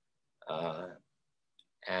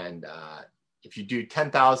 If you do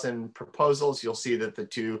 10,000 proposals, you'll see that the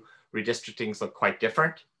two redistrictings look quite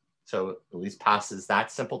different. So at least passes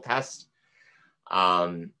that simple test.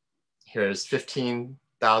 Here's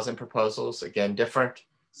 15,000 proposals, again, different.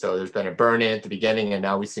 So there's been a burn in at the beginning, and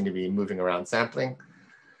now we seem to be moving around sampling.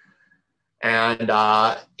 And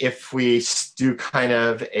if we do kind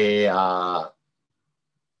of a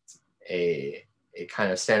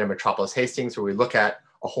kind of standard metropolis Hastings, where we look at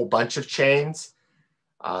a whole bunch of chains.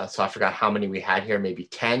 So I forgot how many we had here, maybe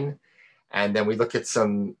 10. And then we look at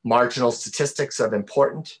some marginal statistics of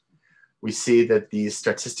important. We see that these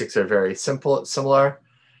statistics are very similar.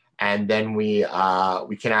 And then we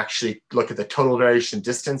can actually look at the total variation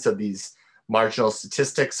distance of these marginal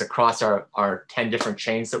statistics across our 10 different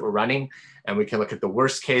chains that we're running. And we can look at the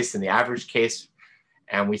worst case and the average case.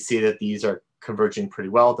 And we see that these are converging pretty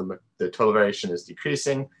well. The total variation is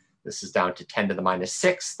decreasing. This is down to 10 to the minus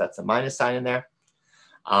 6. That's a minus sign in there.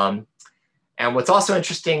 And what's also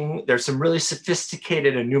interesting, there's some really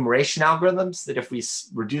sophisticated enumeration algorithms that if we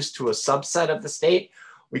reduce to a subset of the state,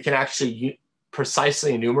 we can actually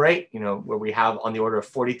precisely enumerate, you know, where we have on the order of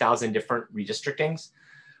 40,000 different redistrictings.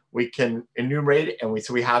 We can enumerate it, and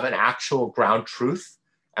so we have an actual ground truth,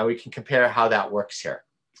 and we can compare how that works here.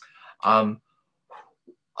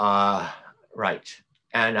 Right.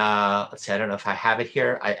 And let's see, I don't know if I have it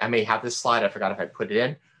here. I may have this slide. I forgot if I put it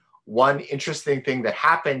in. One interesting thing that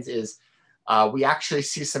happens is we actually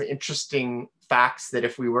see some interesting facts that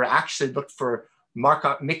if we were actually look for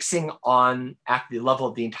markup mixing on at the level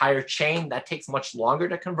of the entire chain, that takes much longer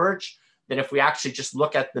to converge than if we actually just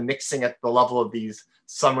look at the mixing at the level of these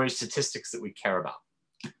summary statistics that we care about.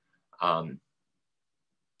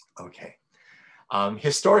 Okay.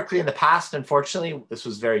 Historically, in the past, unfortunately, this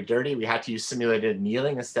was very dirty. We had to use simulated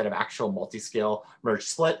annealing instead of actual multi-scale merge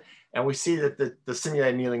split. And we see that the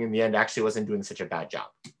simulated annealing in the end actually wasn't doing such a bad job.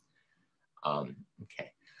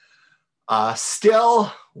 Okay.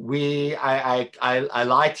 Still, I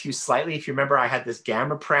lied to you slightly. If you remember, I had this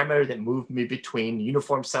gamma parameter that moved me between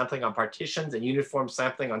uniform sampling on partitions and uniform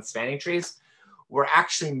sampling on spanning trees. We're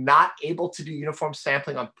actually not able to do uniform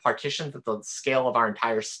sampling on partitions at the scale of our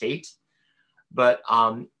entire state. But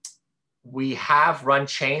we have run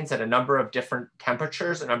chains at a number of different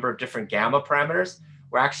temperatures, a number of different gamma parameters,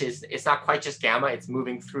 where actually it's not quite just gamma, it's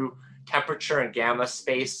moving through temperature and gamma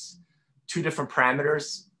space, two different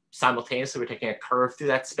parameters simultaneously. We're taking a curve through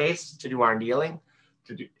that space to do our annealing.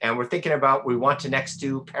 And we're thinking about, we want to next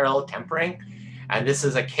do parallel tempering. And this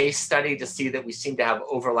is a case study to see that we seem to have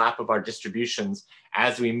overlap of our distributions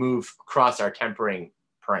as we move across our tempering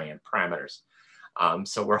parameters.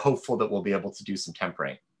 So we're hopeful that we'll be able to do some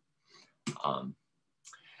tempering. And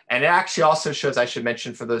it actually also shows, I should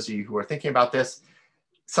mention for those of you who are thinking about this,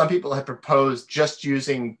 some people have proposed just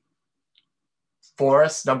using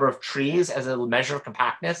forest number of trees as a measure of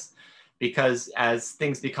compactness, because as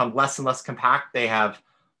things become less and less compact, they have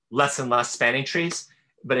less and less spanning trees,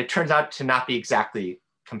 but it turns out to not be exactly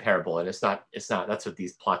comparable. And it's not, that's what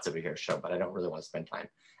these plots over here show, but I don't really want to spend time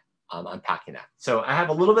unpacking that. So I have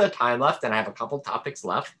a little bit of time left and I have a couple topics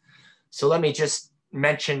left. So let me just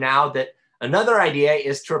mention now that another idea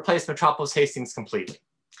is to replace Metropolis Hastings completely.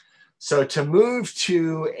 So to move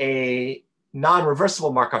to a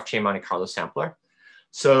non-reversible Markov chain Monte Carlo sampler.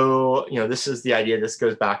 So, you know, this is the idea. This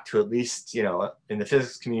goes back to at least, you know, in the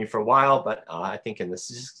physics community for a while, but I think in the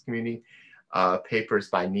statistics community, papers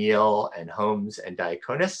by Neal and Holmes and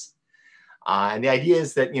Diaconis. And the idea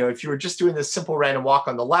is that, you know, if you were just doing this simple random walk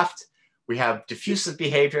on the left, We have diffusive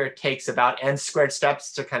behavior. It takes about n squared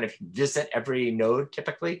steps to kind of visit every node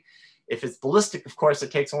typically. If it's ballistic, of course,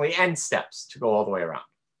 it takes only n steps to go all the way around.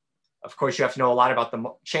 Of course, you have to know a lot about the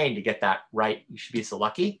chain to get that right. You should be so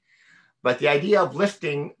lucky. But the idea of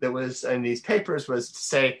lifting that was in these papers was to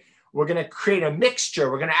say, we're going to create a mixture.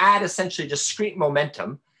 We're going to add essentially discrete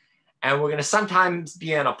momentum. And we're going to sometimes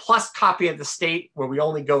be in a plus copy of the state where we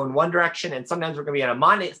only go in one direction. And sometimes we're going to be in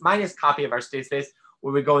a minus copy of our state space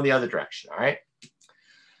where we go in the other direction, all right?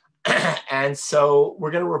 And so we're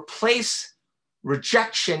going to replace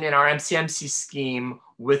rejection in our MCMC scheme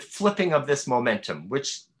with flipping of this momentum,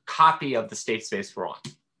 which copy of the state space we're on.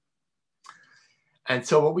 And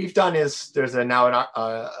so what we've done is there's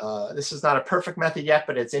this is not a perfect method yet,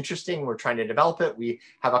 but it's interesting. We're trying to develop it. We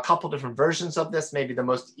have a couple different versions of this, maybe the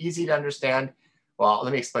most easy to understand. Well,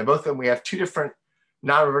 let me explain both of them. We have two different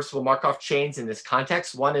non-reversible Markov chains in this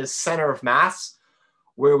context. One is center of mass,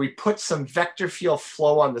 where we put some vector field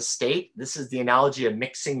flow on the state. This is the analogy of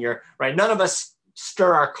mixing your, right? None of us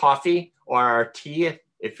stir our coffee or our tea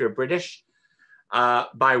if you're British.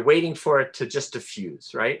 By waiting for it to just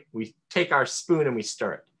diffuse, right? We take our spoon and we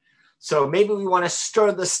stir it. So maybe we want to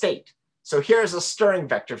stir the state. So here's a stirring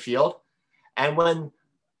vector field. And when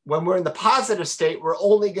we're in the positive state, we're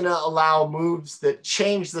only going to allow moves that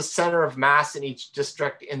change the center of mass in each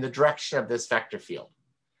district in the direction of this vector field.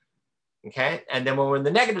 Okay? And then when we're in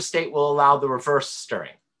the negative state, we'll allow the reverse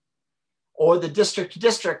stirring. Or the district to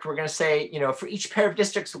district, we're going to say, you know, for each pair of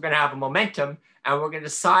districts, we're going to have a momentum, and we're going to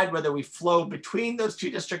decide whether we flow between those two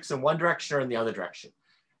districts in one direction or in the other direction.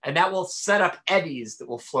 And that will set up eddies that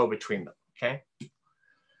will flow between them, okay?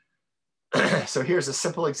 So here's a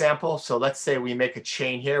simple example. So let's say we make a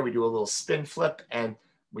chain here. We do a little spin flip, and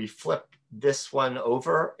we flip this one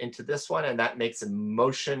over into this one, and that makes a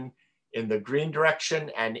motion in the green direction,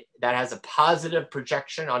 and that has a positive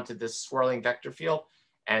projection onto this swirling vector field.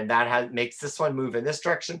 And that makes this one move in this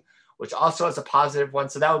direction, which also has a positive one.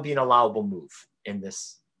 So that would be an allowable move in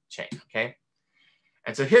this chain, okay?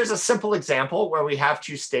 And so here's a simple example where we have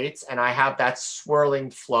two states and I have that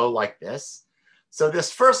swirling flow like this. So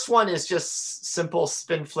this first one is just simple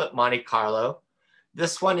spin flip Monte Carlo.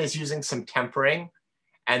 This one is using some tempering.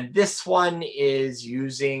 And this one is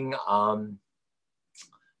using our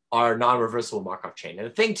non-reversible Markov chain. And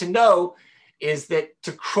the thing to know is that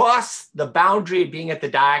to cross the boundary of being at the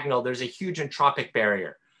diagonal, there's a huge entropic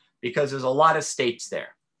barrier because there's a lot of states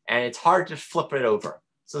there and it's hard to flip it over.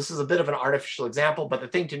 So this is a bit of an artificial example, but the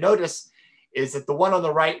thing to notice is that the one on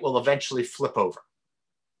the right will eventually flip over.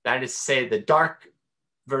 That is to say the dark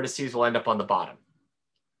vertices will end up on the bottom.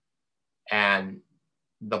 And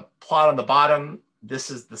the plot on the bottom,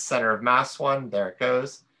 this is the center of mass one, there it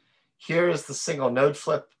goes. Here is the single node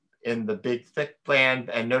flip in the big thick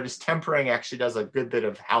band, and notice tempering actually does a good bit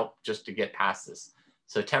of help just to get past this.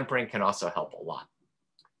 So tempering can also help a lot.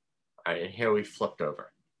 All right, and here we flipped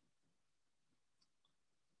over.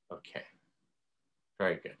 Okay,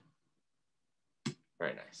 very good.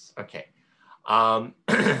 Very nice, okay.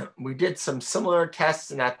 We did some similar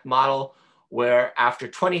tests in that model where after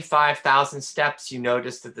 25,000 steps, you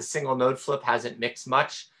notice that the single node flip hasn't mixed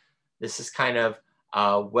much. This is kind of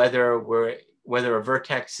whether a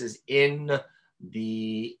vertex is in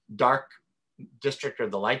the dark district or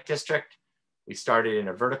the light district. We started in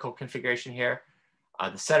a vertical configuration here.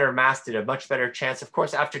 The center of mass did a much better chance. If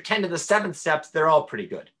course, after 10 to the 7th steps, they're all pretty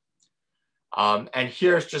good. And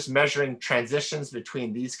here's just measuring transitions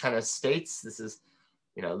between these kind of states. This is,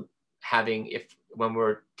 you know, when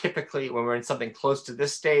we're in something close to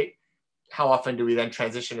this state, how often do we then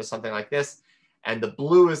transition to something like this? And the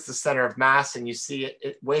blue is the center of mass, and you see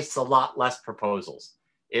it wastes a lot less proposals.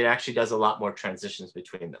 It actually does a lot more transitions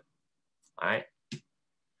between them, all right?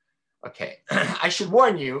 Okay, I should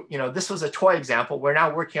warn you, you know, this was a toy example. We're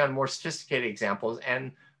now working on more sophisticated examples,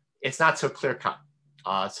 and it's not so clear cut.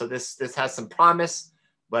 So this has some promise,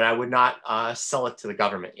 but I would not sell it to the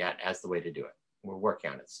government yet as the way to do it. We're working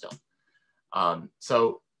on it still.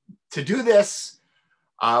 So to do this,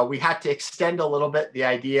 we had to extend a little bit the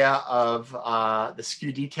idea of the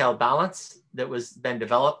skew detail balance that was then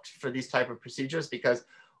developed for these type of procedures, because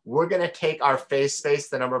we're going to take our phase space,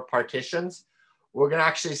 the number of partitions, we're going to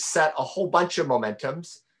actually set a whole bunch of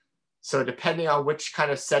momentums. So depending on which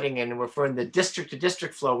kind of setting, and if we're in the district to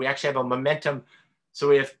district flow, we actually have a momentum. So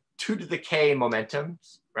we have 2 to the k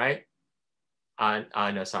momentums, right?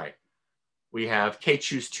 No, sorry. We have k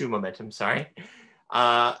choose 2 momentum, sorry.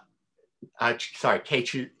 Sorry, k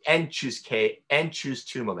choose, n choose k, n choose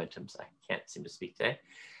 2 momentums. I can't seem to speak today.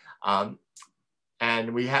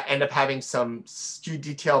 And we end up having some skew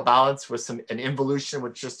detail balance with an involution,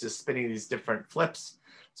 which just is spinning these different flips.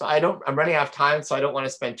 So I'm running out of time, so I don't want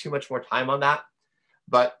to spend too much more time on that.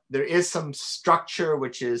 But there is some structure,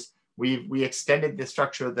 which is we extended the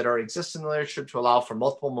structure that already exists in the literature to allow for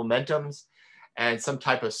multiple momentums and some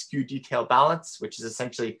type of skew detail balance, which is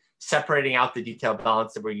essentially separating out the detail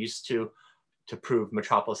balance that we're used to prove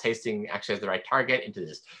Metropolis Hastings actually has the right target into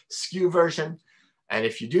this skew version. And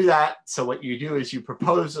if you do that, so what you do is you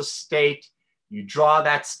propose a state, you draw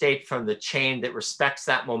that state from the chain that respects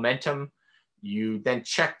that momentum. You then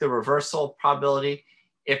check the reversal probability.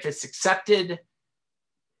 If it's accepted,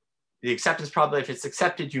 the acceptance probability, if it's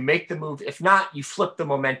accepted, you make the move. If not, you flip the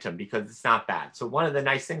momentum because it's not bad. So one of the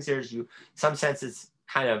nice things here is in some sense, it's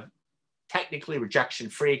kind of technically rejection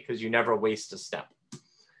free because you never waste a step.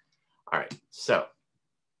 All right, so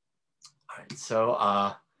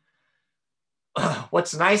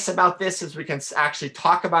what's nice about this is we can actually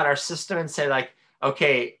talk about our system and say like,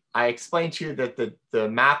 okay, I explained to you that the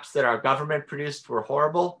maps that our government produced were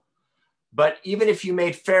horrible, but even if you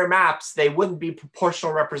made fair maps, they wouldn't be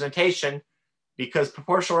proportional representation because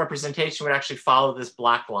proportional representation would actually follow this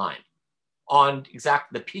black line. On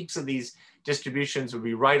exactly the peaks of these distributions would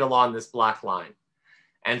be right along this black line.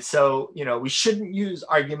 And so, you know, we shouldn't use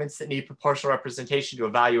arguments that need proportional representation to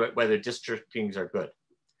evaluate whether districtings are good.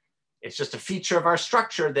 It's just a feature of our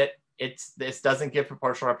structure that this doesn't give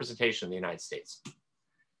proportional representation in the United States.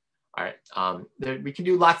 All right, we can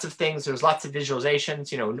do lots of things. There's lots of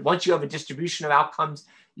visualizations. You know, once you have a distribution of outcomes,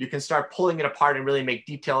 you can start pulling it apart and really make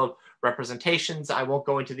detailed representations. I won't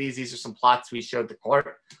go into these. These are some plots we showed the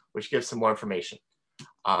court, which gives some more information.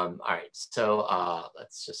 All right, so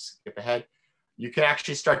let's just skip ahead. You can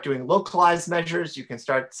actually start doing localized measures. You can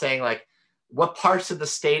start saying like, what parts of the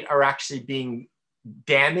state are actually being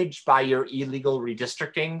damaged by your illegal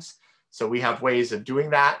redistrictings. So we have ways of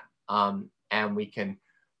doing that. And we can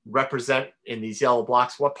represent in these yellow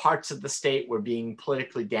blocks what parts of the state were being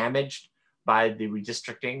politically damaged by the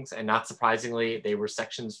redistrictings. And not surprisingly, they were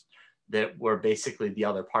sections that were basically the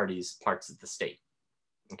other parties' parts of the state.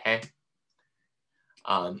 Okay.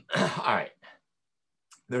 All right.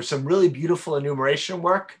 There's some really beautiful enumeration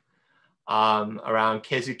work around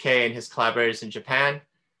Keizuke and his collaborators in Japan.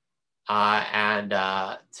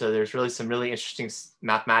 So there's really some really interesting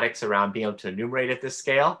mathematics around being able to enumerate at this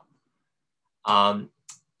scale.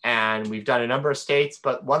 And we've done a number of states,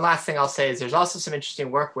 but one last thing I'll say is there's also some interesting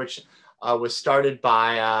work which was started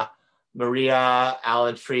by Maria,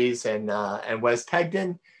 Alan Fries, and Wes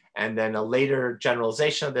Pegden, and then a later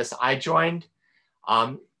generalization of this I joined.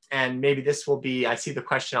 And maybe this will be, I see the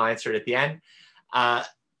question, I'll answer it at the end,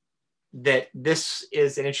 that this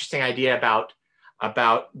is an interesting idea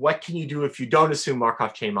about what can you do if you don't assume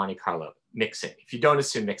Markov chain Monte Carlo mixing, if you don't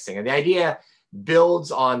assume mixing. And the idea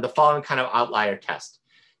builds on the following kind of outlier test.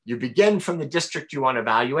 You begin from the district you want to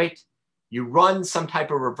evaluate, you run some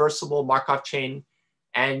type of reversible Markov chain,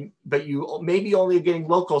 but you maybe only getting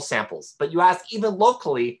local samples, but you ask even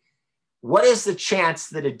locally, what is the chance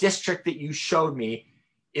that a district that you showed me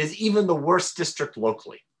is even the worst district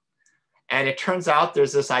locally? And it turns out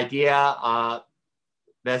there's this idea,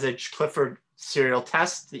 Message-Clifford serial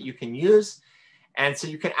test that you can use. And so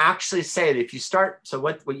you can actually say that if you start, so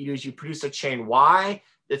what you do is you produce a chain Y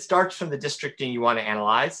that starts from the districting you want to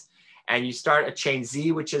analyze. And you start a chain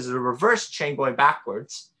Z, which is a reverse chain going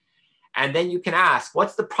backwards. And then you can ask,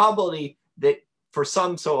 what's the probability that for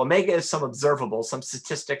some, so omega is some observable, some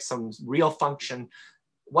statistic, some real function.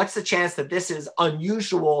 What's the chance that this is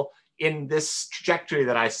unusual in this trajectory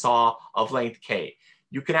that I saw of length K?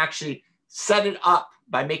 You can actually set it up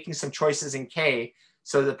by making some choices in K,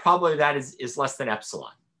 so the probability of that is less than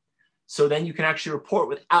epsilon. So then you can actually report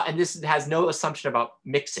without, and this has no assumption about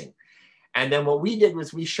mixing. And then what we did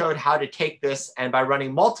was we showed how to take this, and by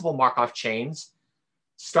running multiple Markov chains,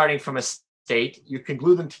 starting from a state, you can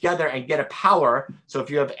glue them together and get a power. So if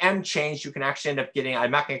you have M chains, you can actually end up getting,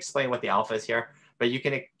 I'm not gonna explain what the alpha is here, but you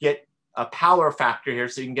can get a power factor here,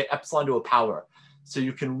 so you can get epsilon to a power. So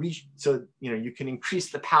you can you can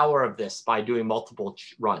increase the power of this by doing multiple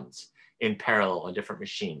runs in parallel on different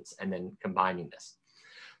machines and then combining this.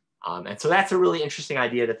 And so that's a really interesting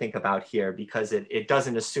idea to think about here because it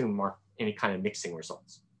doesn't assume any kind of mixing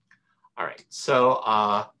results. All right, so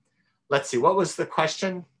let's see, what was the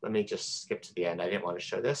question? Let me just skip to the end. I didn't want to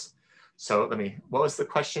show this. So what was the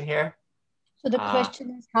question here? So the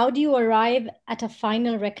question is, how do you arrive at a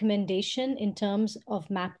final recommendation in terms of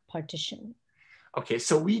map partition? Okay,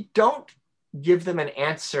 so we don't give them an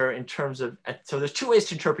answer in terms of, so there's two ways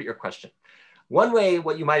to interpret your question. One way,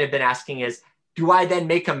 what you might have been asking is, do I then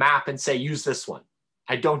make a map and say, use this one?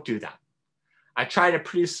 I don't do that. I try to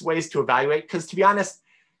produce ways to evaluate, because to be honest,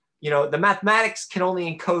 the mathematics can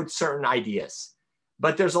only encode certain ideas.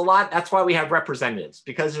 But there's a lot, that's why we have representatives,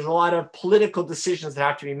 because there's a lot of political decisions that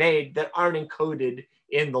have to be made that aren't encoded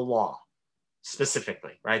in the law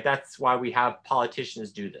specifically, right? That's why we have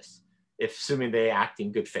politicians do this, if assuming they act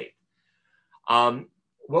in good faith.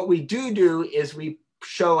 What we do is we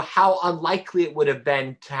show how unlikely it would have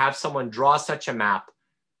been to have someone draw such a map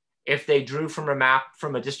if they drew from a map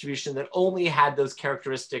from a distribution that only had those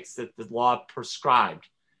characteristics that the law prescribed.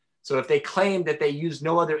 So if they claim that they use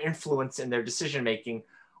no other influence in their decision-making,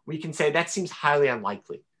 we can say that seems highly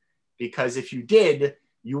unlikely, because if you did,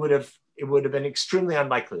 it would have been extremely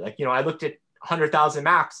unlikely. Like, you know, I looked at 100,000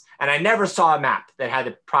 maps and I never saw a map that had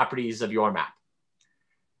the properties of your map.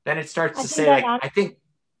 Then it starts to say, like,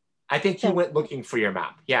 I think you went looking for your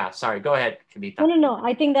map. Yeah, sorry, go ahead, Kavita. No.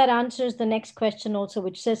 I think that answers the next question also,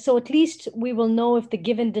 which says, so at least we will know if the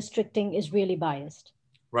given districting is really biased.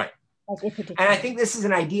 Right. Like if it is. And I think this is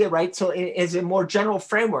an idea, right? So as a more general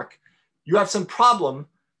framework, you have some problem,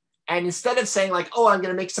 and instead of saying like, oh, I'm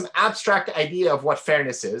going to make some abstract idea of what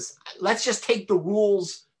fairness is, let's just take the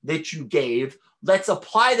rules that you gave, let's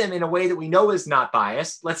apply them in a way that we know is not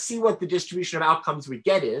biased, let's see what the distribution of outcomes we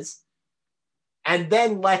get is, and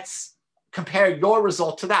then let's compare your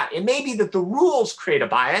result to that. It may be that the rules create a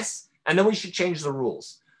bias, and then we should change the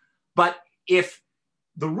rules. But if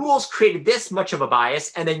the rules created this much of a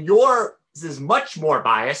bias, and then yours is much more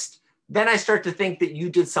biased, then I start to think that you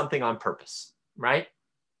did something on purpose, right?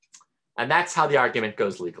 And that's how the argument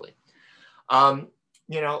goes legally.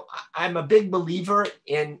 You know, I'm a big believer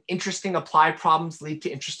in interesting applied problems lead to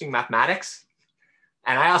interesting mathematics.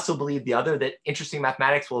 And I also believe the other, that interesting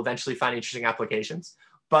mathematics will eventually find interesting applications.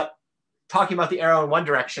 But talking about the arrow in one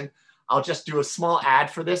direction, I'll just do a small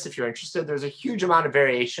ad for this if you're interested. There's a huge amount of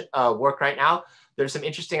variation work right now. There's some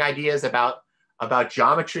interesting ideas about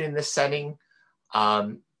geometry in this setting.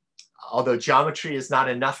 Although geometry is not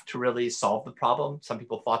enough to really solve the problem. Some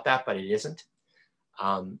people thought that, but it isn't.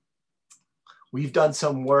 We've done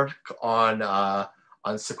some work on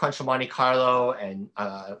sequential Monte Carlo, and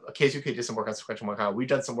Keizuke did some work on sequential Monte Carlo. We've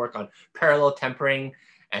done some work on parallel tempering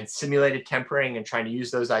and simulated tempering and trying to use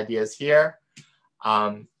those ideas here.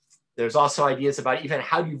 There's also ideas about even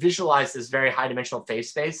how do you visualize this very high dimensional phase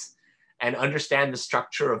space and understand the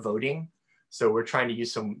structure of voting. So we're trying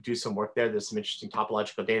to do some work there. There's some interesting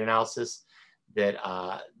topological data analysis that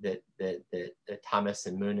Thomas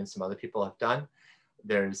and Moon and some other people have done.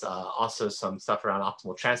 There's also some stuff around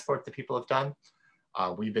optimal transport that people have done.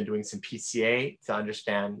 We've been doing some PCA to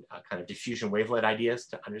understand kind of diffusion wavelet ideas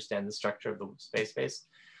to understand the structure of the space.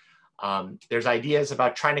 There's ideas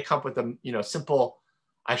about trying to come up with a simple.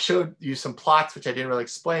 I showed you some plots which I didn't really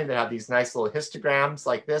explain that have these nice little histograms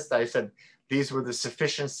like this that I said these were the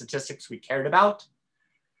sufficient statistics we cared about.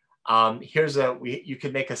 You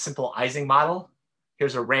could make a simple Ising model.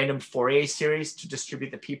 Here's a random Fourier series to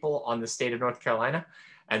distribute the people on the state of North Carolina.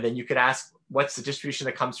 And then you could ask, what's the distribution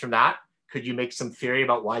that comes from that? Could you make some theory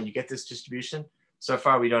about why you get this distribution? So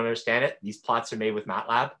far, we don't understand it. These plots are made with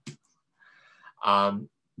MATLAB.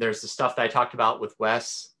 There's the stuff that I talked about with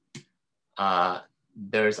Wes.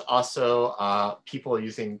 There's also people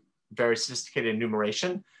using very sophisticated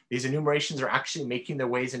enumeration. These enumerations are actually making their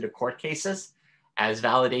ways into court cases as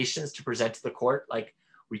validations to present to the court. Like,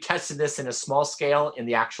 we tested this in a small scale in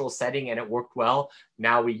the actual setting and it worked well.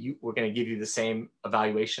 Now we're going to give you the same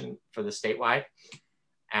evaluation for the statewide.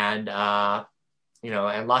 And,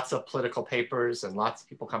 and lots of political papers and lots of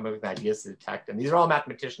people coming up with ideas to detect. And these are all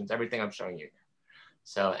mathematicians, everything I'm showing you here.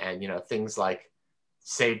 So, and, things like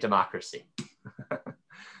save democracy.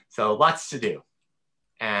 So lots to do.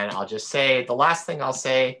 And I'll just say, the last thing I'll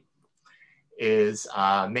say is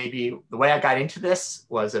maybe the way I got into this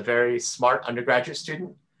was a very smart undergraduate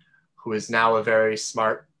student who is now a very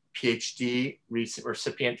smart PhD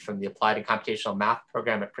recipient from the Applied and Computational Math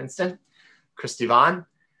program at Princeton, Christy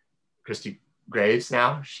Graves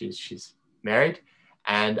now, she's married.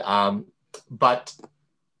 And,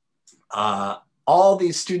 all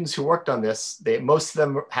these students who worked on this, most of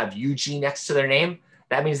them have UG next to their name.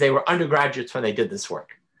 That means they were undergraduates when they did this work.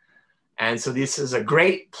 And so this is a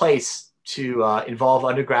great place to involve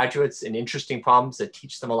undergraduates in interesting problems that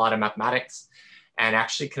teach them a lot of mathematics and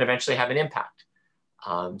actually can eventually have an impact.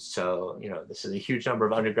 This is a huge number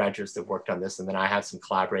of undergraduates that worked on this. And then I have some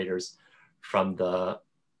collaborators from the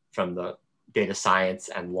data science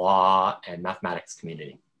and law and mathematics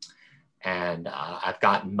community. And I've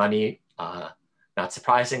gotten money, not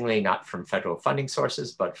surprisingly, not from federal funding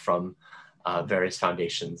sources, but from various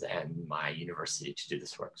foundations and my university to do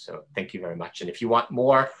this work. So thank you very much. And if you want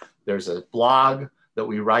more, there's a blog that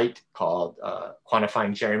we write called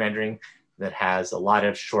Quantifying Gerrymandering that has a lot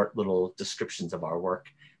of short little descriptions of our work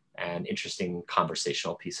and interesting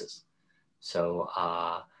conversational pieces. So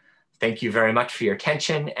thank you very much for your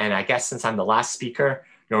attention. And I guess since I'm the last speaker,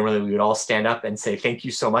 normally we would all stand up and say thank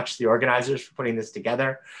you so much to the organizers for putting this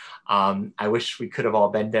together. I wish we could have all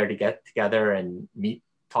been there to get together and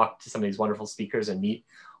talk to some of these wonderful speakers and meet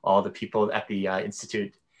all the people at the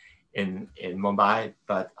Institute in Mumbai,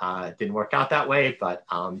 but it didn't work out that way. But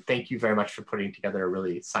thank you very much for putting together a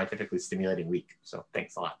really scientifically stimulating week. So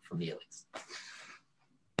thanks a lot from me, at least.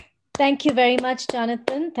 Thank you very much,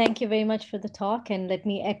 Jonathan. Thank you very much for the talk. And let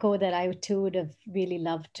me echo that I too would have really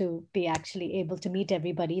loved to be actually able to meet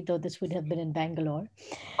everybody, though this would have been in Bangalore.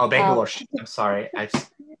 Oh, Bangalore, I'm sorry.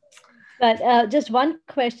 But just one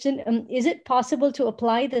question, is it possible to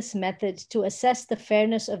apply this method to assess the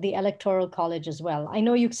fairness of the Electoral College as well? I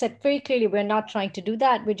know you said very clearly, we're not trying to do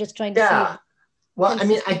that. We're just trying to see. Well, I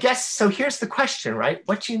mean, I guess, so here's the question, right?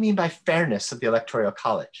 What do you mean by fairness of the Electoral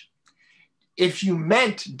College? If you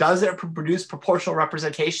meant, does it produce proportional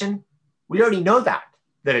representation? We already know that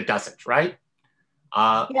it doesn't, right?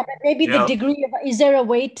 Yeah, but maybe the degree of, is there a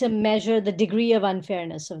way to measure the degree of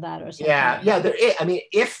unfairness of that or something? Yeah, there is. I mean,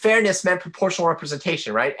 if fairness meant proportional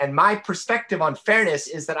representation, right? And my perspective on fairness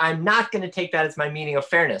is that I'm not going to take that as my meaning of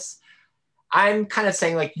fairness. I'm kind of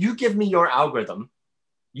saying, like, you give me your algorithm,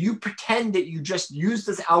 you pretend that you just use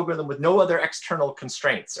this algorithm with no other external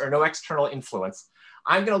constraints or no external influence.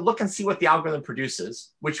 I'm going to look and see what the algorithm produces,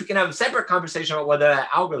 which we can have a separate conversation about whether that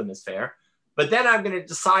algorithm is fair. But then I'm going to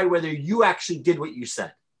decide whether you actually did what you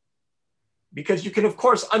said. Because you can, of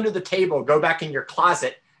course, under the table, go back in your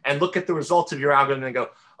closet and look at the results of your algorithm and go,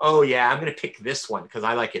 oh yeah, I'm going to pick this one because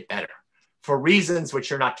I like it better for reasons which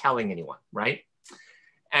you're not telling anyone, right?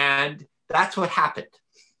 And that's what happened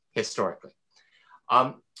historically.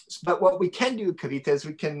 But what we can do, Kavita, is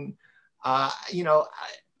we can, I'm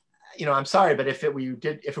sorry, but if we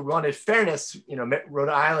wanted fairness, Rhode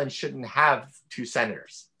Island shouldn't have 2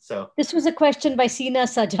 senators. So this was a question by Sina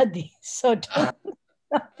Sajadi. So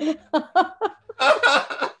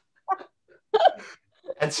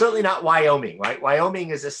and certainly not Wyoming, right? Wyoming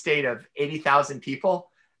is a state of 80,000 people,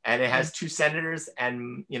 and it has 2 senators.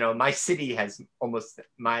 And my city has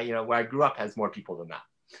where I grew up has more people than that.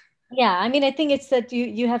 Yeah, I mean, I think it's that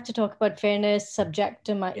you have to talk about fairness, subject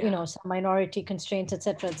to some minority constraints, et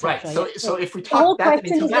cetera, et cetera. Right. So if we talk, the whole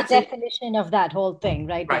question is the definition of that whole thing,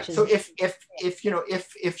 right? Right. So if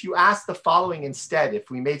you ask the following instead, if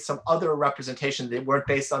we made some other representation that weren't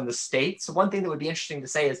based on the state, so one thing that would be interesting to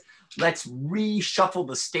say is let's reshuffle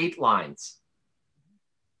the state lines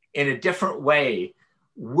in a different way.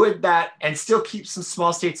 Would that, and still keep some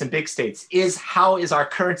small states and big states, how is our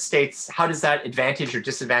current states, how does that advantage or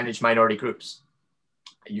disadvantage minority groups?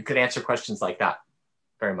 You could answer questions like that,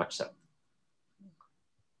 very much so.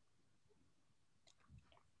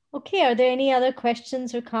 Okay, are there any other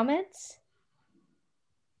questions or comments?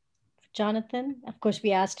 Jonathan, of course,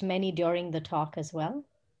 we asked many during the talk as well.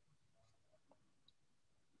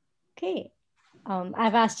 Okay.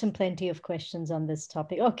 I've asked him plenty of questions on this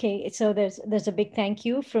topic. Okay, so there's a big thank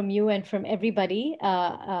you from you and from everybody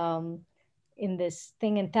in this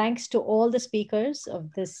thing, and thanks to all the speakers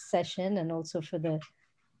of this session and also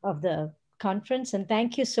of the conference. And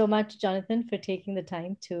thank you so much, Jonathan, for taking the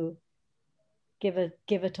time to give a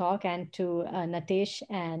talk, and to Natesh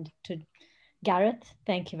and to Gareth.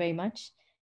 Thank you very much.